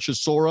popular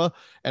Chisora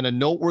and a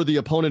noteworthy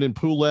opponent in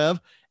Pulev.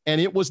 And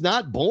it was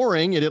not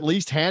boring. It at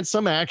least had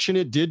some action.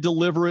 It did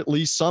deliver at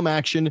least some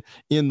action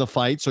in the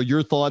fight. So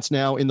your thoughts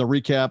now in the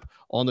recap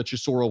on the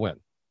Chisora win.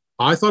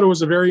 I thought it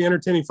was a very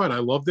entertaining fight. I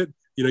loved it.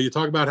 You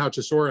talk about how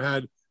Chisora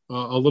had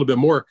a little bit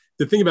more.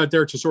 The thing about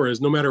Derek Chisora is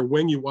no matter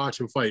when you watch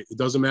him fight, it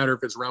doesn't matter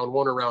if it's round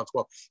 1 or round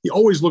 12, he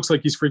always looks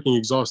like he's freaking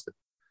exhausted.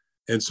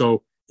 And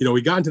so,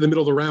 he got into the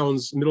middle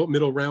rounds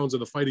of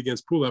the fight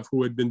against Pulev,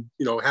 who had been,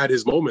 had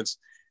his moments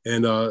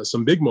and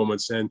some big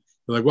moments. And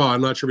you're like, wow,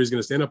 I'm not sure if he's going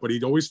to stand up, but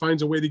he always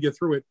finds a way to get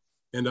through it.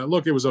 And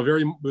look, it was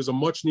a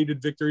much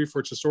needed victory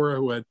for Chisora,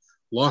 who had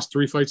lost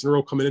 3 fights in a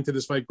row coming into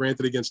this fight,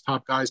 granted against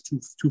top guys,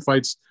 two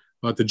fights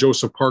to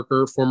Joseph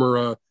Parker,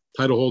 former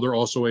title holder,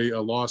 also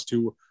a loss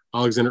to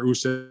Alexander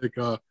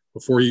Usyk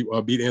before he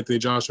beat Anthony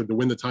Joshua to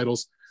win the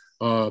titles.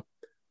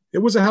 It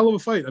was a hell of a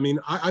fight. I mean,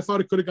 I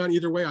thought it could have gone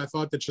either way. I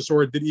thought that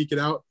Chisora did eke it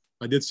out.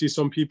 I did see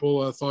some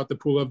people thought that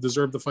Pulev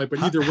deserved the fight, but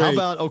either way. How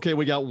about,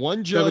 we got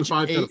one judge,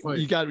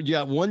 you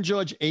got one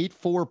judge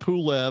 8-4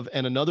 Pulev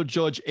and another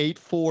judge 8-4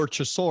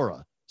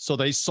 Chisora. So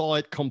they saw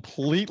it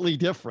completely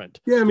different.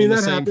 Yeah, I mean, in that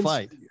the same happens.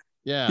 Fight.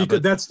 Yeah,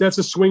 but that's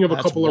a swing of a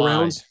couple of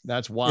rounds.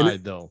 That's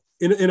wide, though.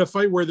 In a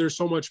fight where there's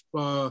so much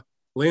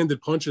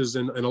landed punches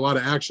and a lot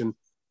of action,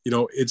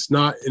 it's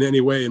not in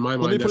any way, in my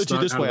mind. Let me put it to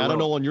you this way. I don't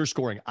know on your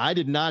scoring. I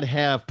did not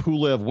have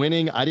Pulev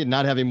winning. I did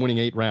not have him winning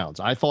 8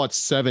 rounds. I thought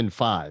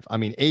 7-5. I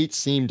mean, 8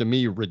 seemed to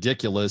me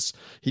ridiculous.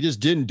 He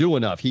just didn't do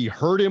enough. He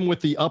hurt him with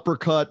the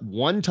uppercut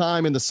one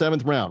time in the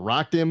 7th round,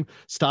 rocked him,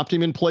 stopped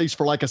him in place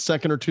for like a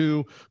second or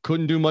two.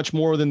 Couldn't do much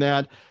more than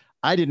that.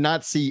 I did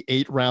not see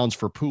 8 rounds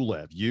for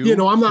Pulev.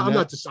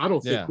 I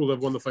don't think Pulev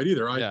won the fight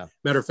either.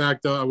 Matter of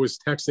fact, I was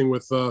texting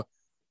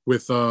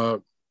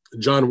with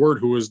John Word,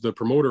 who was the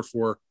promoter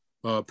for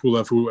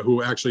Pulev,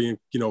 who actually,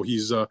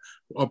 he's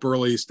up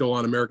early, still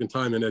on American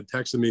time, and had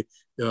texted me,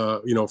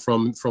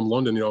 from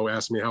London,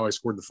 asking me how I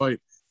scored the fight.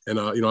 And,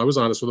 I was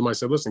honest with him. I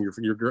said, listen,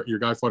 your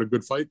guy fought a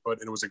good fight,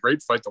 and it was a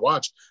great fight to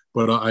watch.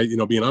 But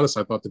being honest,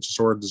 I thought that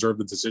Chisora deserved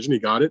the decision. He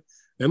got it.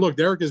 And look,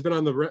 Derek has been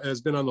on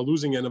the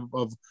losing end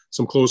of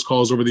some close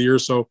calls over the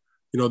years. So,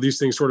 these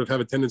things sort of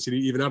have a tendency to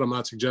even out. I'm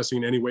not suggesting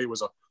in any way it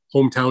was a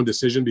hometown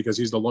decision because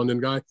he's the London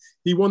guy.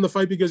 He won the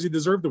fight because he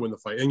deserved to win the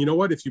fight. And you know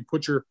what? If you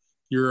put your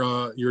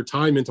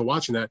time into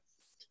watching that,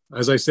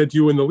 as I said to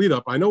you in the lead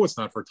up, I know it's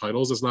not for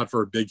titles. It's not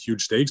for big,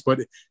 huge stakes, but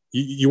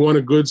you want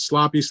a good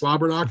sloppy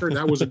slobber knocker.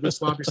 That was a good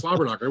sloppy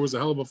slobber knocker. It was a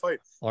hell of a fight.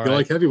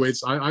 Like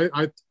heavyweights,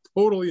 I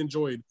totally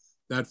enjoyed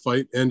that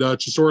fight, and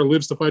Chisora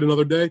lives to fight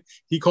another day.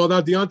 He called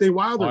out Deontay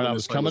Wilder. All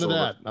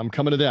right, I'm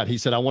coming to that. He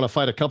said, I want to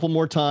fight a couple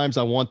more times.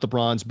 I want the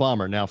Bronze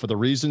Bomber. Now, for the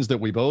reasons that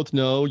we both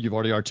know, you've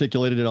already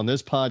articulated it on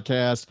this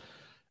podcast,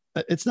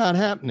 it's not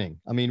happening.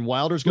 I mean,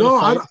 Wilder's going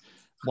to fight.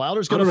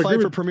 Wilder's going to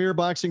fight for Premier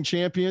Boxing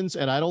Champions,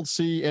 and I don't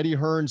see Eddie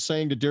Hearn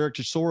saying to Derek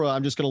Chisora,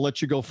 I'm just going to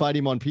let you go fight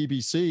him on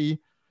PBC.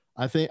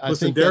 I think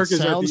Derek that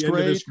sounds is at the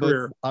great, end of his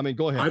career. But, I mean,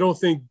 go ahead. I don't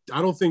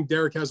think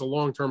Derek has a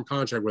long-term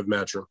contract with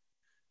Matchroom.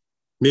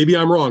 Maybe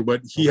I'm wrong,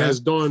 but he has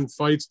done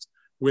fights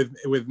with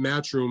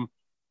Matchroom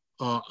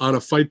on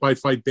a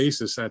fight-by-fight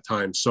basis at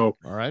times. So,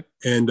 all right.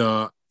 And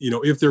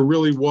if there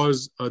really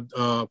was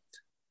a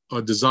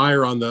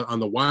desire on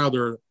the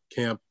Wilder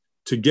camp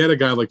to get a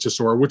guy like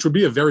Chisora, which would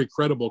be a very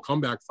credible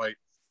comeback fight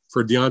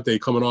for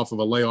Deontay coming off of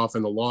a layoff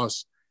and a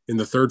loss in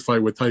the third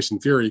fight with Tyson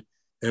Fury,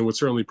 and would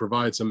certainly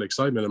provide some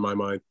excitement in my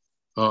mind.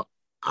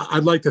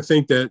 I'd like to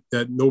think that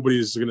nobody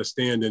is going to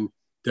stand in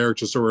Derek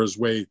Chisora's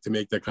way to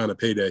make that kind of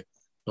payday.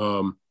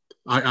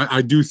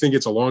 I do think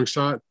it's a long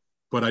shot,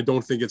 but I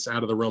don't think it's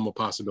out of the realm of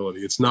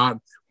possibility. It's not.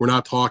 We're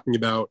not talking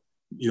about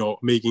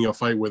making a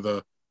fight with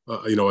a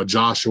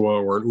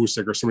Joshua or an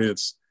Usyk or somebody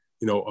that's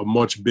a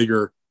much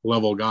bigger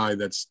level guy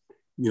that's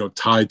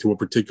tied to a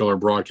particular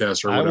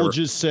broadcaster or whatever. I will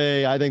just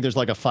say I think there's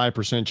like a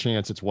 5%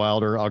 chance it's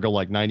Wilder. I'll go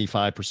like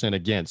 95%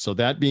 against. So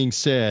that being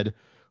said,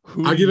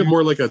 I'll give it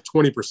more like a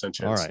 20%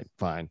 chance. All right,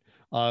 fine.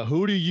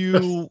 Who do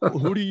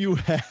you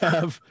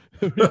have?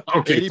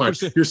 Okay, fine.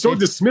 You're so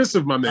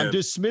dismissive, my man. I'm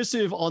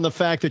dismissive on the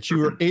fact that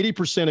you are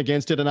 80%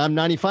 against it and I'm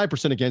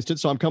 95% against it.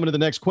 So I'm coming to the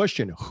next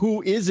question.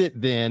 Who is it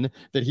then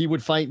that he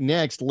would fight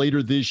next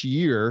later this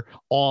year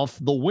off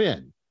the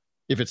win?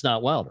 If it's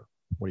not Wilder,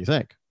 what do you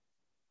think?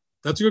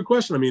 That's a good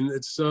question. I mean,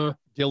 it's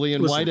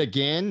Dillian White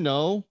again.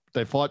 No,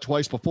 they fought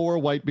twice before.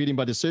 White beat him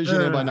by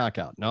decision and by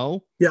knockout.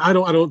 No. Yeah, I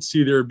don't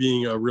see there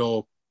being a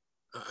real.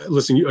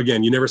 Listen,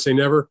 you never say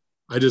never.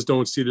 I just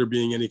don't see there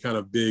being any kind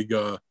of big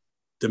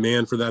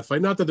demand for that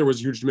fight. Not that there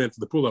was a huge demand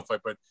for the Pulev fight,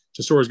 but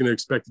Chisora is going to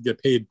expect to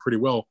get paid pretty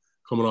well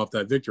coming off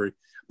that victory.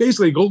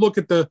 Basically, go look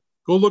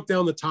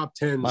down the top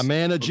 10. My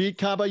man Ajit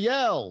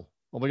Kabayel.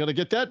 Well, we're going to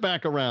get that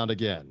back around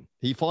again.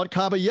 He fought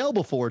Kabayel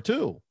before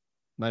too.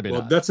 Maybe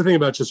not. That's the thing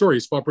about Chisora.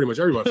 He's fought pretty much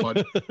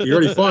everybody. He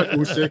already fought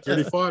Usyk. He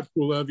already fought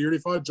Pulev. He already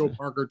fought Joe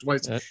Parker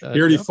twice. He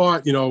already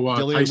fought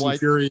Tyson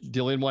Fury.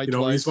 Dillian White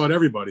twice. He's fought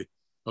everybody.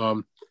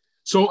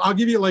 So I'll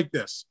give you it like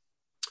this.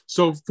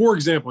 So, for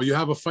example, you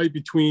have a fight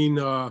between,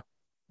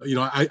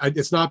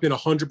 it's not been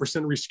 100%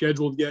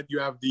 rescheduled yet. You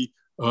have the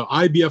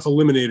IBF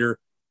eliminator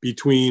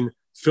between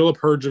Filip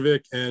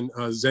Hrgovic and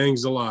Zhang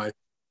Zhilei,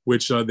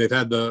 which they've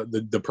had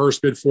the purse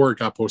bid for. It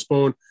got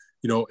postponed.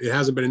 It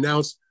hasn't been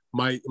announced.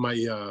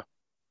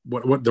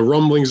 What the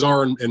rumblings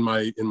are in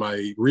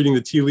my reading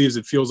the tea leaves,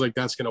 it feels like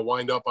that's going to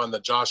wind up on the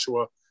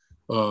Joshua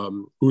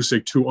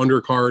Usyk 2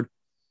 undercard.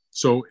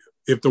 So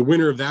if the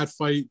winner of that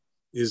fight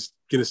is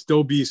going to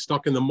still be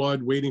stuck in the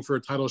mud waiting for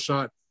a title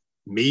shot,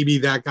 maybe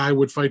that guy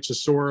would fight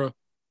Chisora.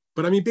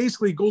 But I mean,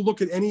 basically go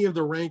look at any of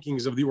the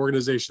rankings of the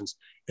organizations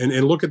and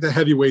look at the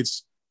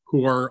heavyweights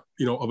who are,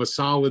 of a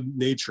solid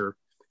nature,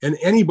 and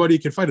anybody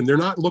can fight them. They're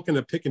not looking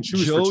to pick and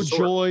choose. Joe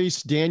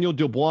Joyce, Daniel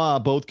Dubois,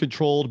 both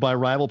controlled by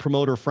rival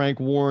promoter Frank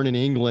Warren in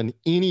England.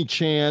 Any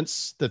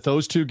chance that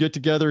those two get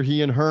together,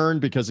 he and Hearn?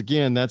 Because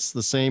again, that's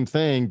the same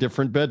thing.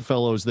 Different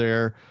bedfellows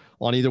there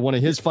on either one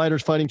of his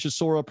fighters fighting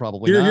Chisora.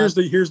 Probably not.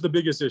 Here's the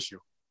biggest issue.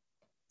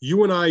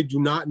 You and I do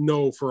not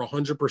know for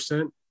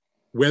 100%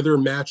 whether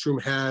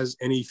Matchroom has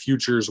any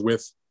futures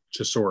with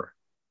Chisora.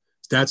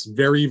 That's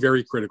very,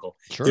 very critical.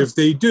 Sure. If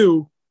they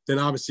do, then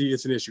obviously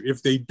it's an issue.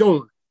 If they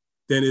don't,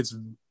 then it's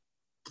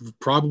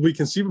probably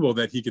conceivable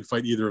that he could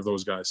fight either of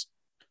those guys.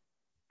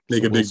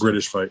 Make a big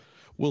British fight.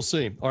 We'll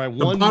see. All right.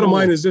 The bottom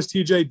line is this,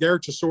 TJ,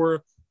 Derek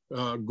Chisora,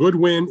 good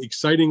win,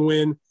 exciting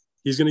win.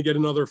 He's going to get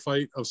another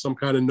fight of some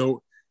kind of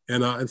note.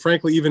 And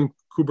frankly, even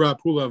Kubrat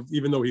Pulev,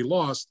 even though he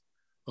lost,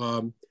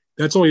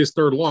 that's only his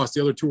third loss.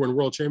 The other two were in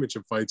world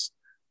championship fights.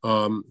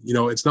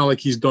 It's not like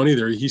he's done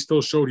either. He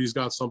still showed he's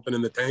got something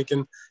in the tank,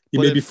 and he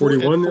may be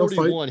 41.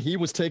 41, he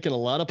was taking a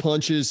lot of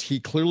punches. He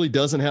clearly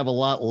doesn't have a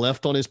lot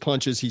left on his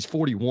punches. He's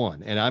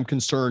 41, and I'm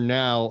concerned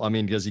now. I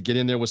mean, does he get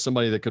in there with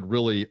somebody that could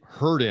really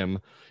hurt him?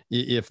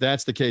 If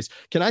that's the case,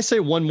 can I say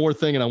one more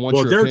thing? And I want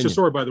your Derek opinion.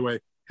 Chisora, by the way,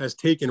 has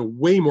taken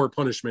way more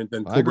punishment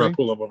than Kubrat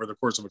Pulev over the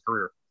course of a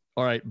career.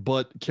 All right,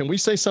 but can we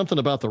say something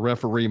about the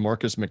referee,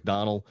 Marcus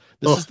McDonald?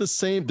 This is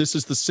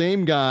the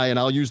same guy, and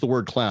I'll use the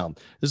word clown.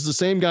 This is the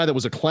same guy that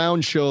was a clown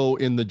show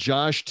in the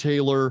Josh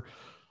Taylor,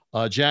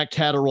 Jack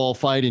Catterall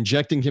fight,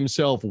 injecting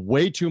himself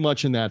way too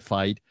much in that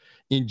fight,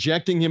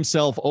 injecting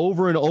himself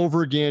over and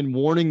over again,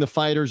 warning the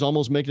fighters,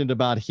 almost making it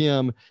about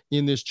him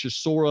in this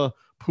Chisora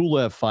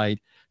Pulev fight.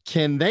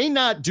 Can they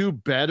not do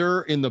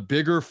better in the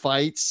bigger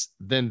fights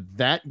than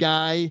that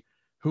guy?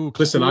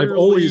 Listen, I've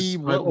always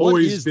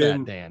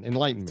been, Dan?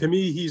 Enlighten me. To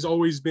me, he's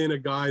always been a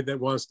guy that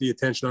wants the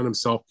attention on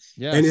himself.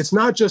 Yes. And it's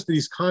not just that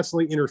he's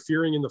constantly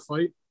interfering in the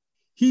fight.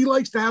 He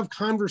likes to have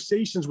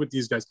conversations with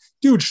these guys.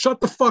 Dude,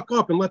 shut the fuck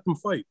up and let them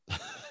fight.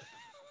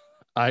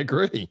 I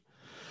agree.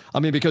 I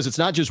mean, because it's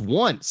not just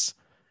once.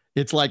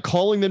 It's like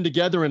calling them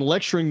together and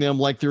lecturing them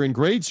like they're in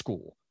grade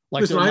school.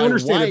 Like Listen, they're I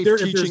understand wife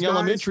teaching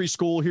elementary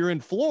school here in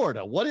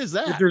Florida. What is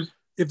that?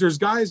 If there's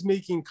guys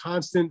making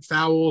constant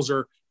fouls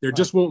or they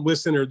just won't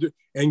listen,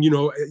 and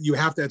you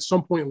have to at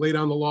some point lay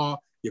down the law.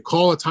 You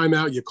call a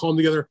timeout. You call them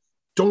together.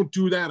 Don't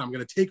do that. I'm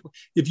going to take.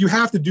 If you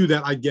have to do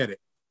that, I get it.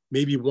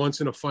 Maybe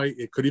once in a fight,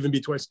 it could even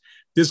be twice.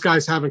 This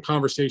guy's having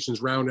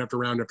conversations round after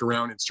round after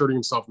round, inserting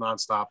himself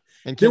nonstop.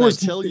 And can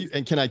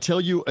I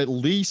tell you at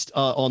least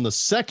on the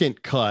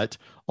second cut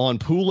on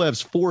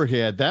Pulev's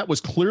forehead, that was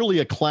clearly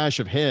a clash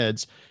of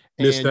heads.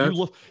 And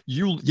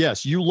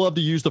you love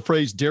to use the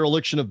phrase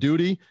dereliction of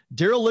duty.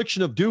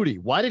 Dereliction of duty.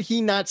 Why did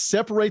he not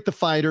separate the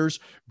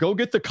fighters, go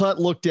get the cut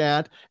looked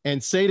at,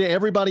 and say to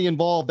everybody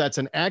involved, that's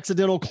an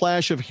accidental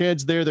clash of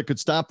heads there that could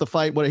stop the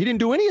fight? He didn't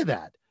do any of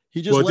that.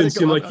 He just let it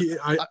go. Like he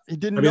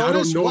didn't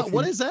notice.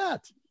 What is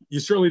that? You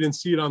certainly didn't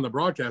see it on the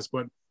broadcast,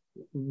 but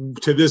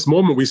to this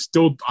moment, we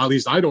still, at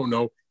least I don't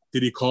know.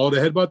 Did he call it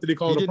a headbutt? Did he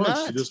call it a punch?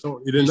 Not. You just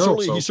don't. You didn't know.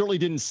 He certainly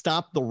didn't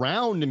stop the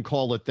round and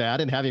call it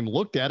that and have him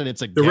looked at. And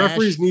it's a the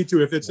referees need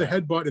to, if it's a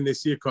headbutt and they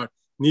see a cut,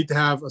 need to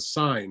have a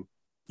sign.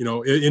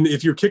 And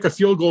if you kick a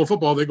field goal in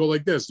football, they go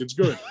like this. It's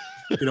good.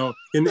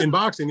 In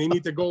boxing, they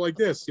need to go like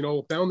this.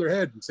 Down their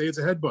head and say it's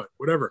a headbutt,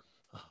 whatever.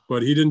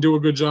 But he didn't do a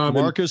good job.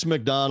 Marcus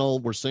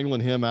McDonald, we're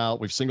singling him out.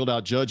 We've singled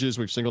out judges.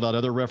 We've singled out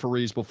other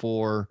referees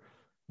before.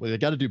 Well, they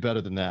got to do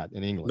better than that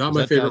in England. Not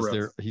my favorite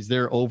ref. He's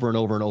there over and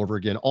over and over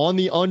again. On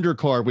the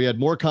undercard, we had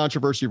more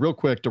controversy real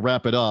quick to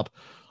wrap it up.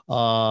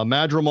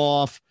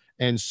 Madrimov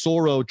and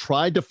Soro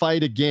tried to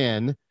fight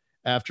again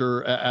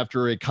after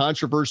a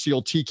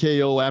controversial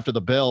TKO after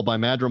the bell by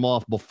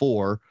Madrimov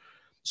before.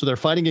 So they're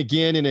fighting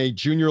again in a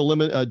junior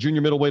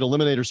middleweight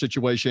eliminator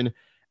situation.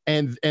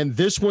 And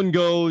this one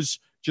goes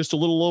just a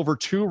little over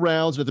 2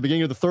 rounds. And at the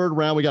beginning of the 3rd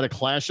round, we got a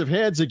clash of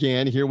heads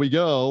again. Here we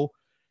go.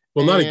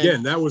 Well, not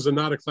again. That was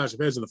not a clash of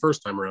heads in the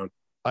first time around.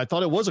 I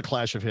thought it was a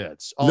clash of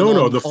heads. On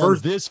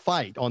this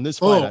fight.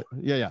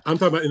 Yeah. I'm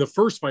talking about in the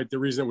first fight, the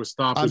reason it was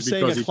stopped was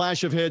because I'm saying a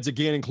clash of heads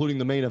again, including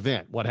the main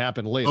event, what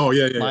happened later. Oh,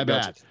 yeah. My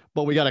bad. Gotcha.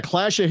 But we got a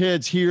clash of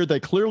heads here. They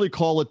clearly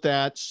call it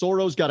that.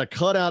 Soro's got a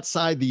cut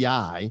outside the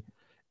eye.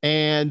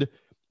 And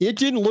it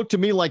didn't look to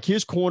me like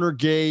his corner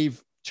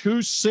gave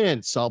 2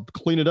 cents, I'll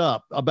clean it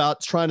up,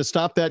 about trying to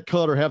stop that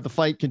cut or have the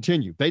fight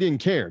continue. They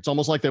didn't care. It's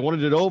almost like they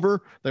wanted it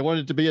over. They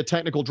wanted it to be a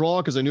technical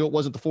draw because they knew it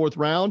wasn't the 4th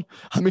round.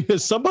 I mean,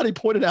 as somebody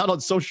pointed out on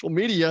social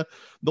media,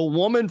 the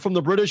woman from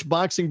the British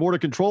Boxing Board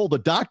of Control, the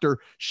doctor,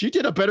 she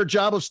did a better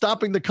job of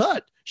stopping the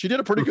cut. She did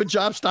a pretty good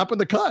job stopping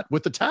the cut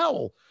with the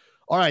towel.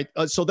 All right.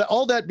 So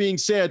all that being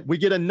said, we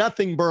get a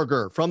nothing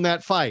burger from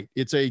that fight.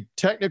 It's a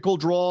technical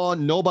draw.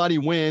 Nobody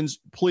wins.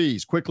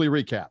 Please quickly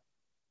recap.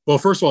 Well,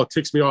 first of all, it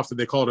ticks me off that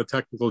they call it a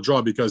technical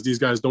draw because these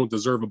guys don't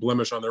deserve a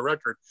blemish on their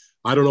record.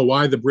 I don't know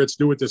why the Brits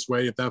do it this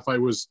way. If that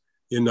fight was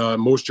in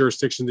most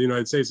jurisdictions in the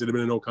United States, it'd have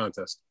been a no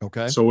contest.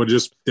 Okay. So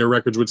their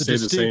records would stay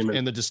the same.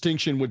 And the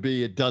distinction would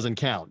be it doesn't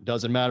count.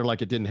 Doesn't matter,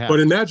 like it didn't happen. But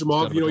in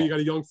Madrimov, you got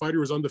a young fighter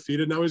who's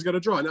undefeated. Now he's got a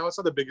draw. Now it's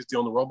not the biggest deal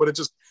in the world, but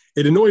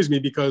it annoys me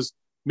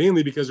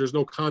mainly because there's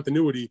no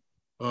continuity.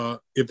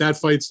 If that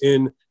fight's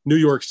in New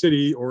York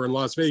City or in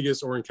Las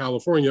Vegas or in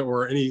California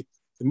or any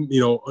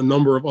a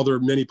number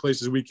of many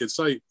places we could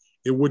cite,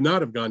 it would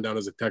not have gone down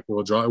as a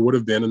technical draw. It would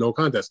have been a no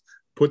contest.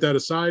 Put that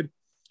aside,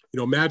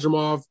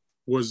 Madrimov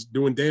was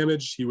doing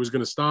damage. He was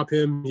going to stop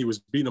him. He was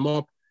beating him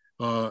up.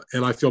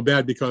 And I feel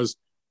bad because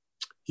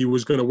he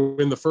was going to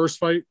win the first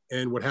fight.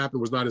 And what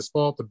happened was not his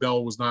fault. The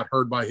bell was not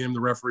heard by him,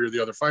 the referee, or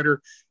the other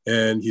fighter.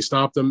 And he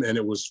stopped him. And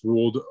it was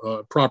ruled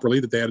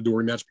properly that they had to do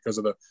a rematch because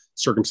of the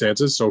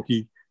circumstances. So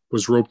he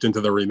was roped into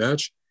the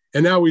rematch.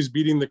 And now he's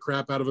beating the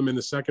crap out of him in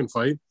the second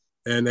fight.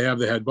 And they have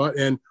the headbutt.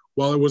 And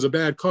while it was a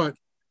bad cut,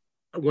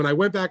 when I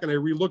went back and I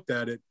re-looked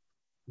at it,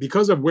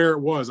 because of where it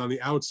was on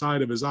the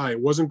outside of his eye,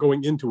 it wasn't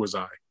going into his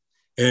eye.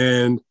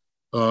 And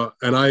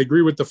I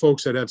agree with the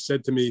folks that have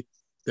said to me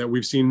that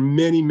we've seen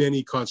many,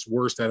 many cuts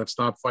worse that have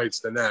stopped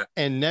fights than that.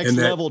 And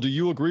level, do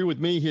you agree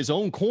with me? His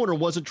own corner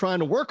wasn't trying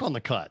to work on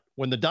the cut.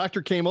 When the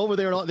doctor came over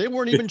there, they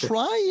weren't even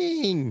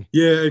trying.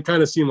 Yeah, it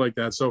kind of seemed like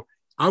that. So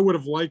I would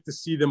have liked to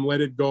see them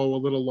let it go a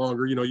little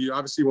longer. You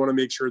obviously want to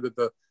make sure that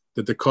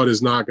the cut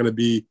is not going to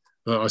be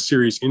a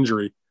serious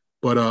injury.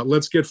 But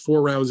let's get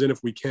 4 rounds in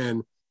if we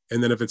can.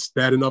 And then if it's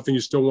bad enough and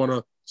you still want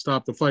to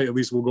stop the fight, at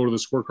least we'll go to the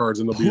scorecards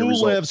and there'll be a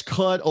result. Pulev's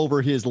cut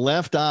over his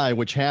left eye,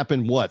 which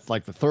happened,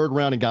 like the 3rd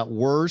round, and got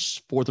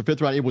worse, 4th or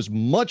 5th round. It was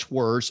much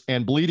worse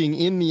and bleeding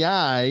in the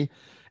eye.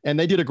 And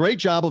they did a great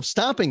job of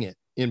stopping it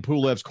in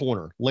Pulev's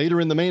corner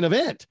later in the main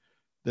event.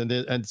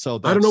 And so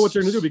I don't know what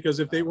they're going to do, because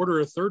if they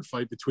order a 3rd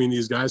fight between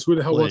these guys, who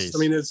the hell wants?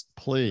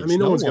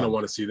 No one's going to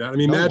want to see that.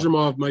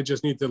 Madrimov might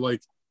just need to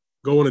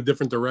go in a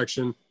different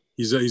direction.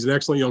 He's an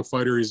excellent young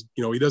fighter.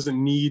 He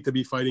doesn't need to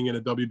be fighting in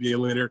a WBA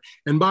eliminator.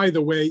 And by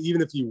the way,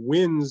 even if he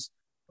wins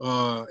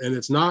and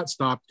it's not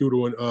stopped due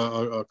to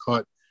a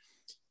cut,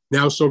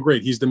 now so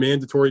great. He's the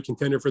mandatory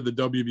contender for the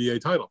WBA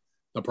title.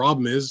 The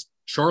problem is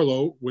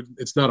Charlo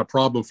it's not a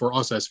problem for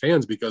us as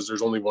fans because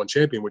there's only one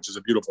champion, which is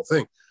a beautiful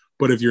thing.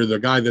 But if you're the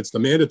guy that's the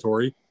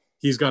mandatory,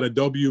 he's got a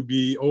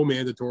WBO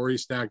mandatory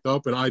stacked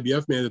up, an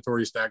IBF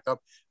mandatory stacked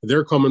up.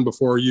 They're coming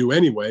before you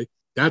anyway.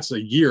 That's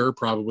a year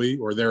probably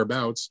or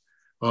thereabouts.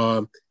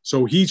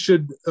 So he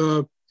should,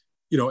 and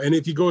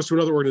if he goes to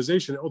another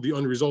organization, the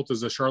end result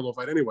is a Charlo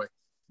fight anyway.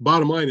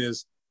 Bottom line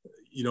is,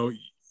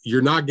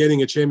 you're not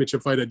getting a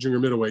championship fight at junior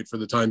middleweight for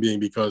the time being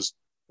because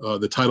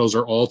the titles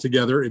are all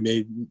together. It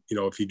may,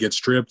 if he gets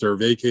stripped or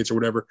vacates or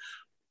whatever,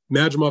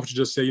 Madrimov should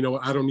just say,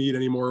 I don't need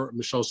any more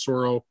Michel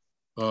Soro.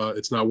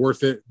 It's not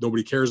worth it.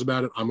 Nobody cares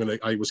about it.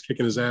 I was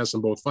kicking his ass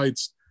in both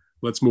fights.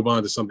 Let's move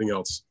on to something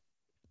else.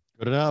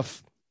 Good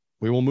enough.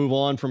 We will move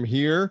on from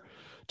here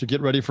to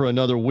get ready for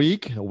another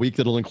week, a week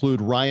that'll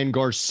include Ryan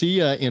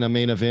Garcia in a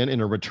main event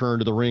and a return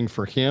to the ring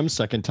for him,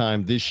 second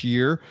time this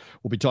year.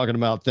 We'll be talking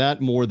about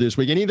that more this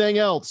week. Anything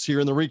else here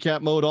in the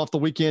recap mode off the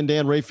weekend,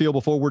 Dan Rayfield,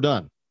 before we're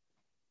done?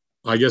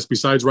 I guess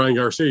besides Ryan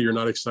Garcia, you're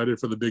not excited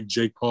for the big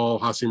Jake Paul,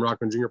 Hasim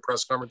Rahman Jr.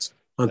 press conference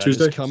on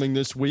Tuesday? Is coming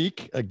this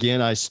week.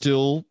 Again, I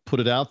still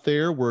put it out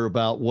there. We're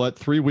about,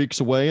 3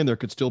 weeks away, and there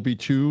could still be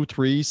 2,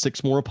 3,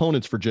 6 more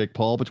opponents for Jake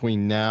Paul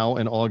between now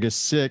and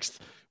August 6th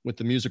with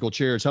the musical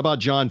chairs. How about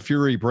John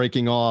Fury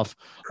breaking off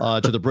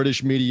to the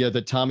British media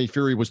that Tommy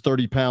Fury was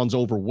 30 pounds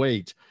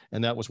overweight,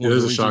 and that was one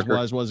of the reasons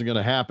why this wasn't going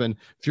to happen.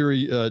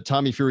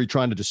 Tommy Fury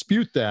trying to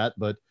dispute that,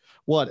 but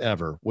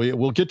whatever.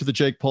 We'll get to the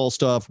Jake Paul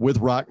stuff with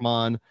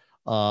Rahman.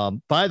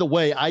 By the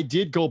way, I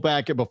did go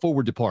back, before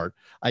we depart,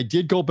 I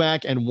did go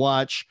back and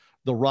watch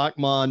the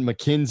Rahman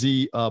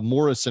Mackenzie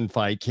Morrison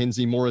fight,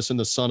 Kenzie Morrison,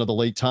 the son of the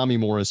late Tommy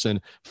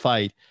Morrison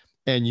fight.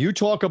 And you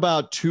talk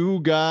about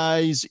two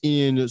guys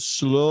in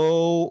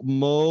slow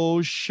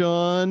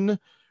motion.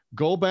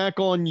 Go back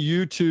on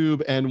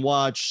YouTube and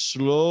watch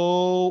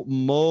slow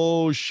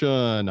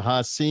motion.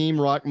 Hasim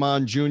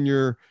Rahman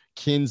Jr.,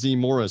 Kenzie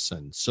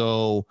Morrison.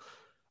 So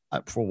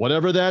for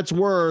whatever that's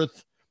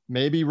worth,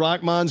 maybe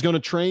Rahman's going to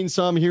train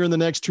some here in the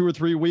next 2 or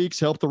 3 weeks,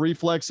 help the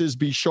reflexes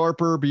be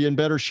sharper, be in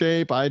better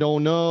shape. I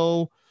don't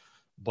know.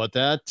 But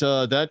that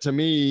to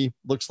me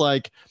looks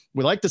like,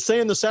 we like to say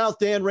in the South,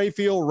 Dan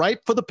Rayfield,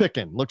 ripe for the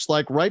picking. Looks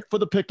like ripe for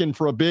the picking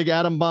for a big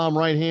atom bomb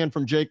right hand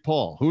from Jake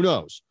Paul. Who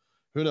knows?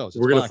 Who knows?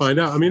 We're going to find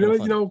out. I mean, there's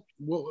going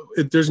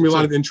to be a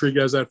lot of intrigue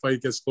as that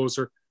fight gets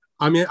closer.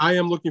 I mean, I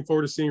am looking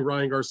forward to seeing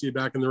Ryan Garcia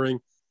back in the ring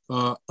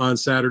on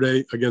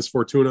Saturday against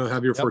Fortuna,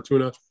 Javier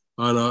Fortuna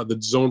on the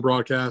Zone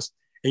broadcast.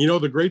 And,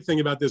 the great thing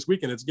about this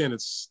weekend, it's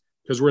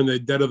because we're in the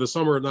dead of the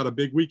summer, not a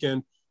big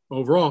weekend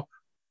overall,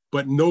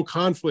 but no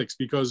conflicts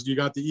because you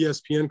got the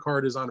ESPN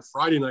card is on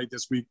Friday night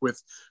this week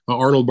with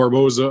Arnold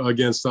Barboza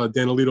against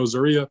Danilito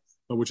Zorrilla,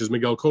 which is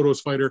Miguel Cotto's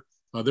fighter.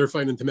 They're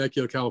fighting in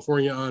Temecula,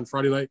 California on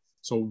Friday night.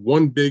 So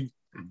one big,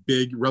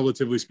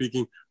 relatively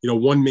speaking,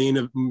 one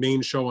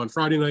main show on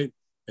Friday night.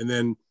 And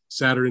then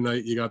Saturday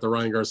night, you got the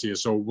Ryan Garcia.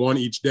 So one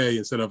each day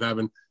instead of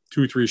having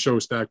 2-3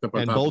 shows stacked up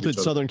on top of each other. And both in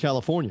Southern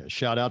California.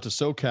 Shout out to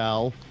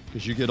SoCal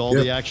because you get all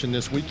the action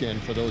this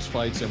weekend for those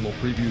fights, and we'll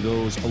preview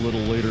those a little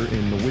later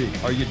in the week.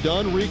 Are you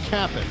done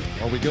recapping?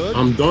 Are we good?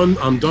 I'm done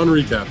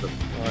recapping.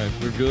 All right,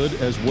 we're good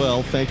as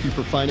well. Thank you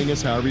for finding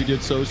us, however you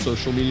did so,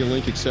 social media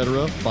link,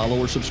 etc. Follow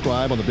or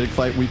subscribe on the Big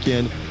Fight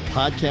Weekend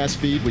podcast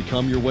feed. We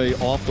come your way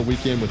off the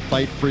weekend with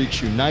Fight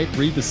Freaks Unite.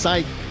 Read the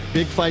site,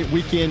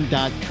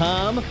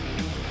 bigfightweekend.com.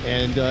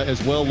 And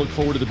as well, look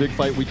forward to the Big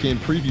Fight Weekend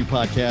preview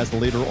podcast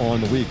later on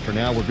in the week. For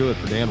now, we're good.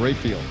 For Dan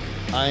Rayfield,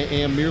 I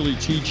am merely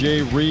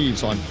TJ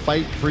Reeves on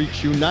Fight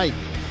Freaks Unite.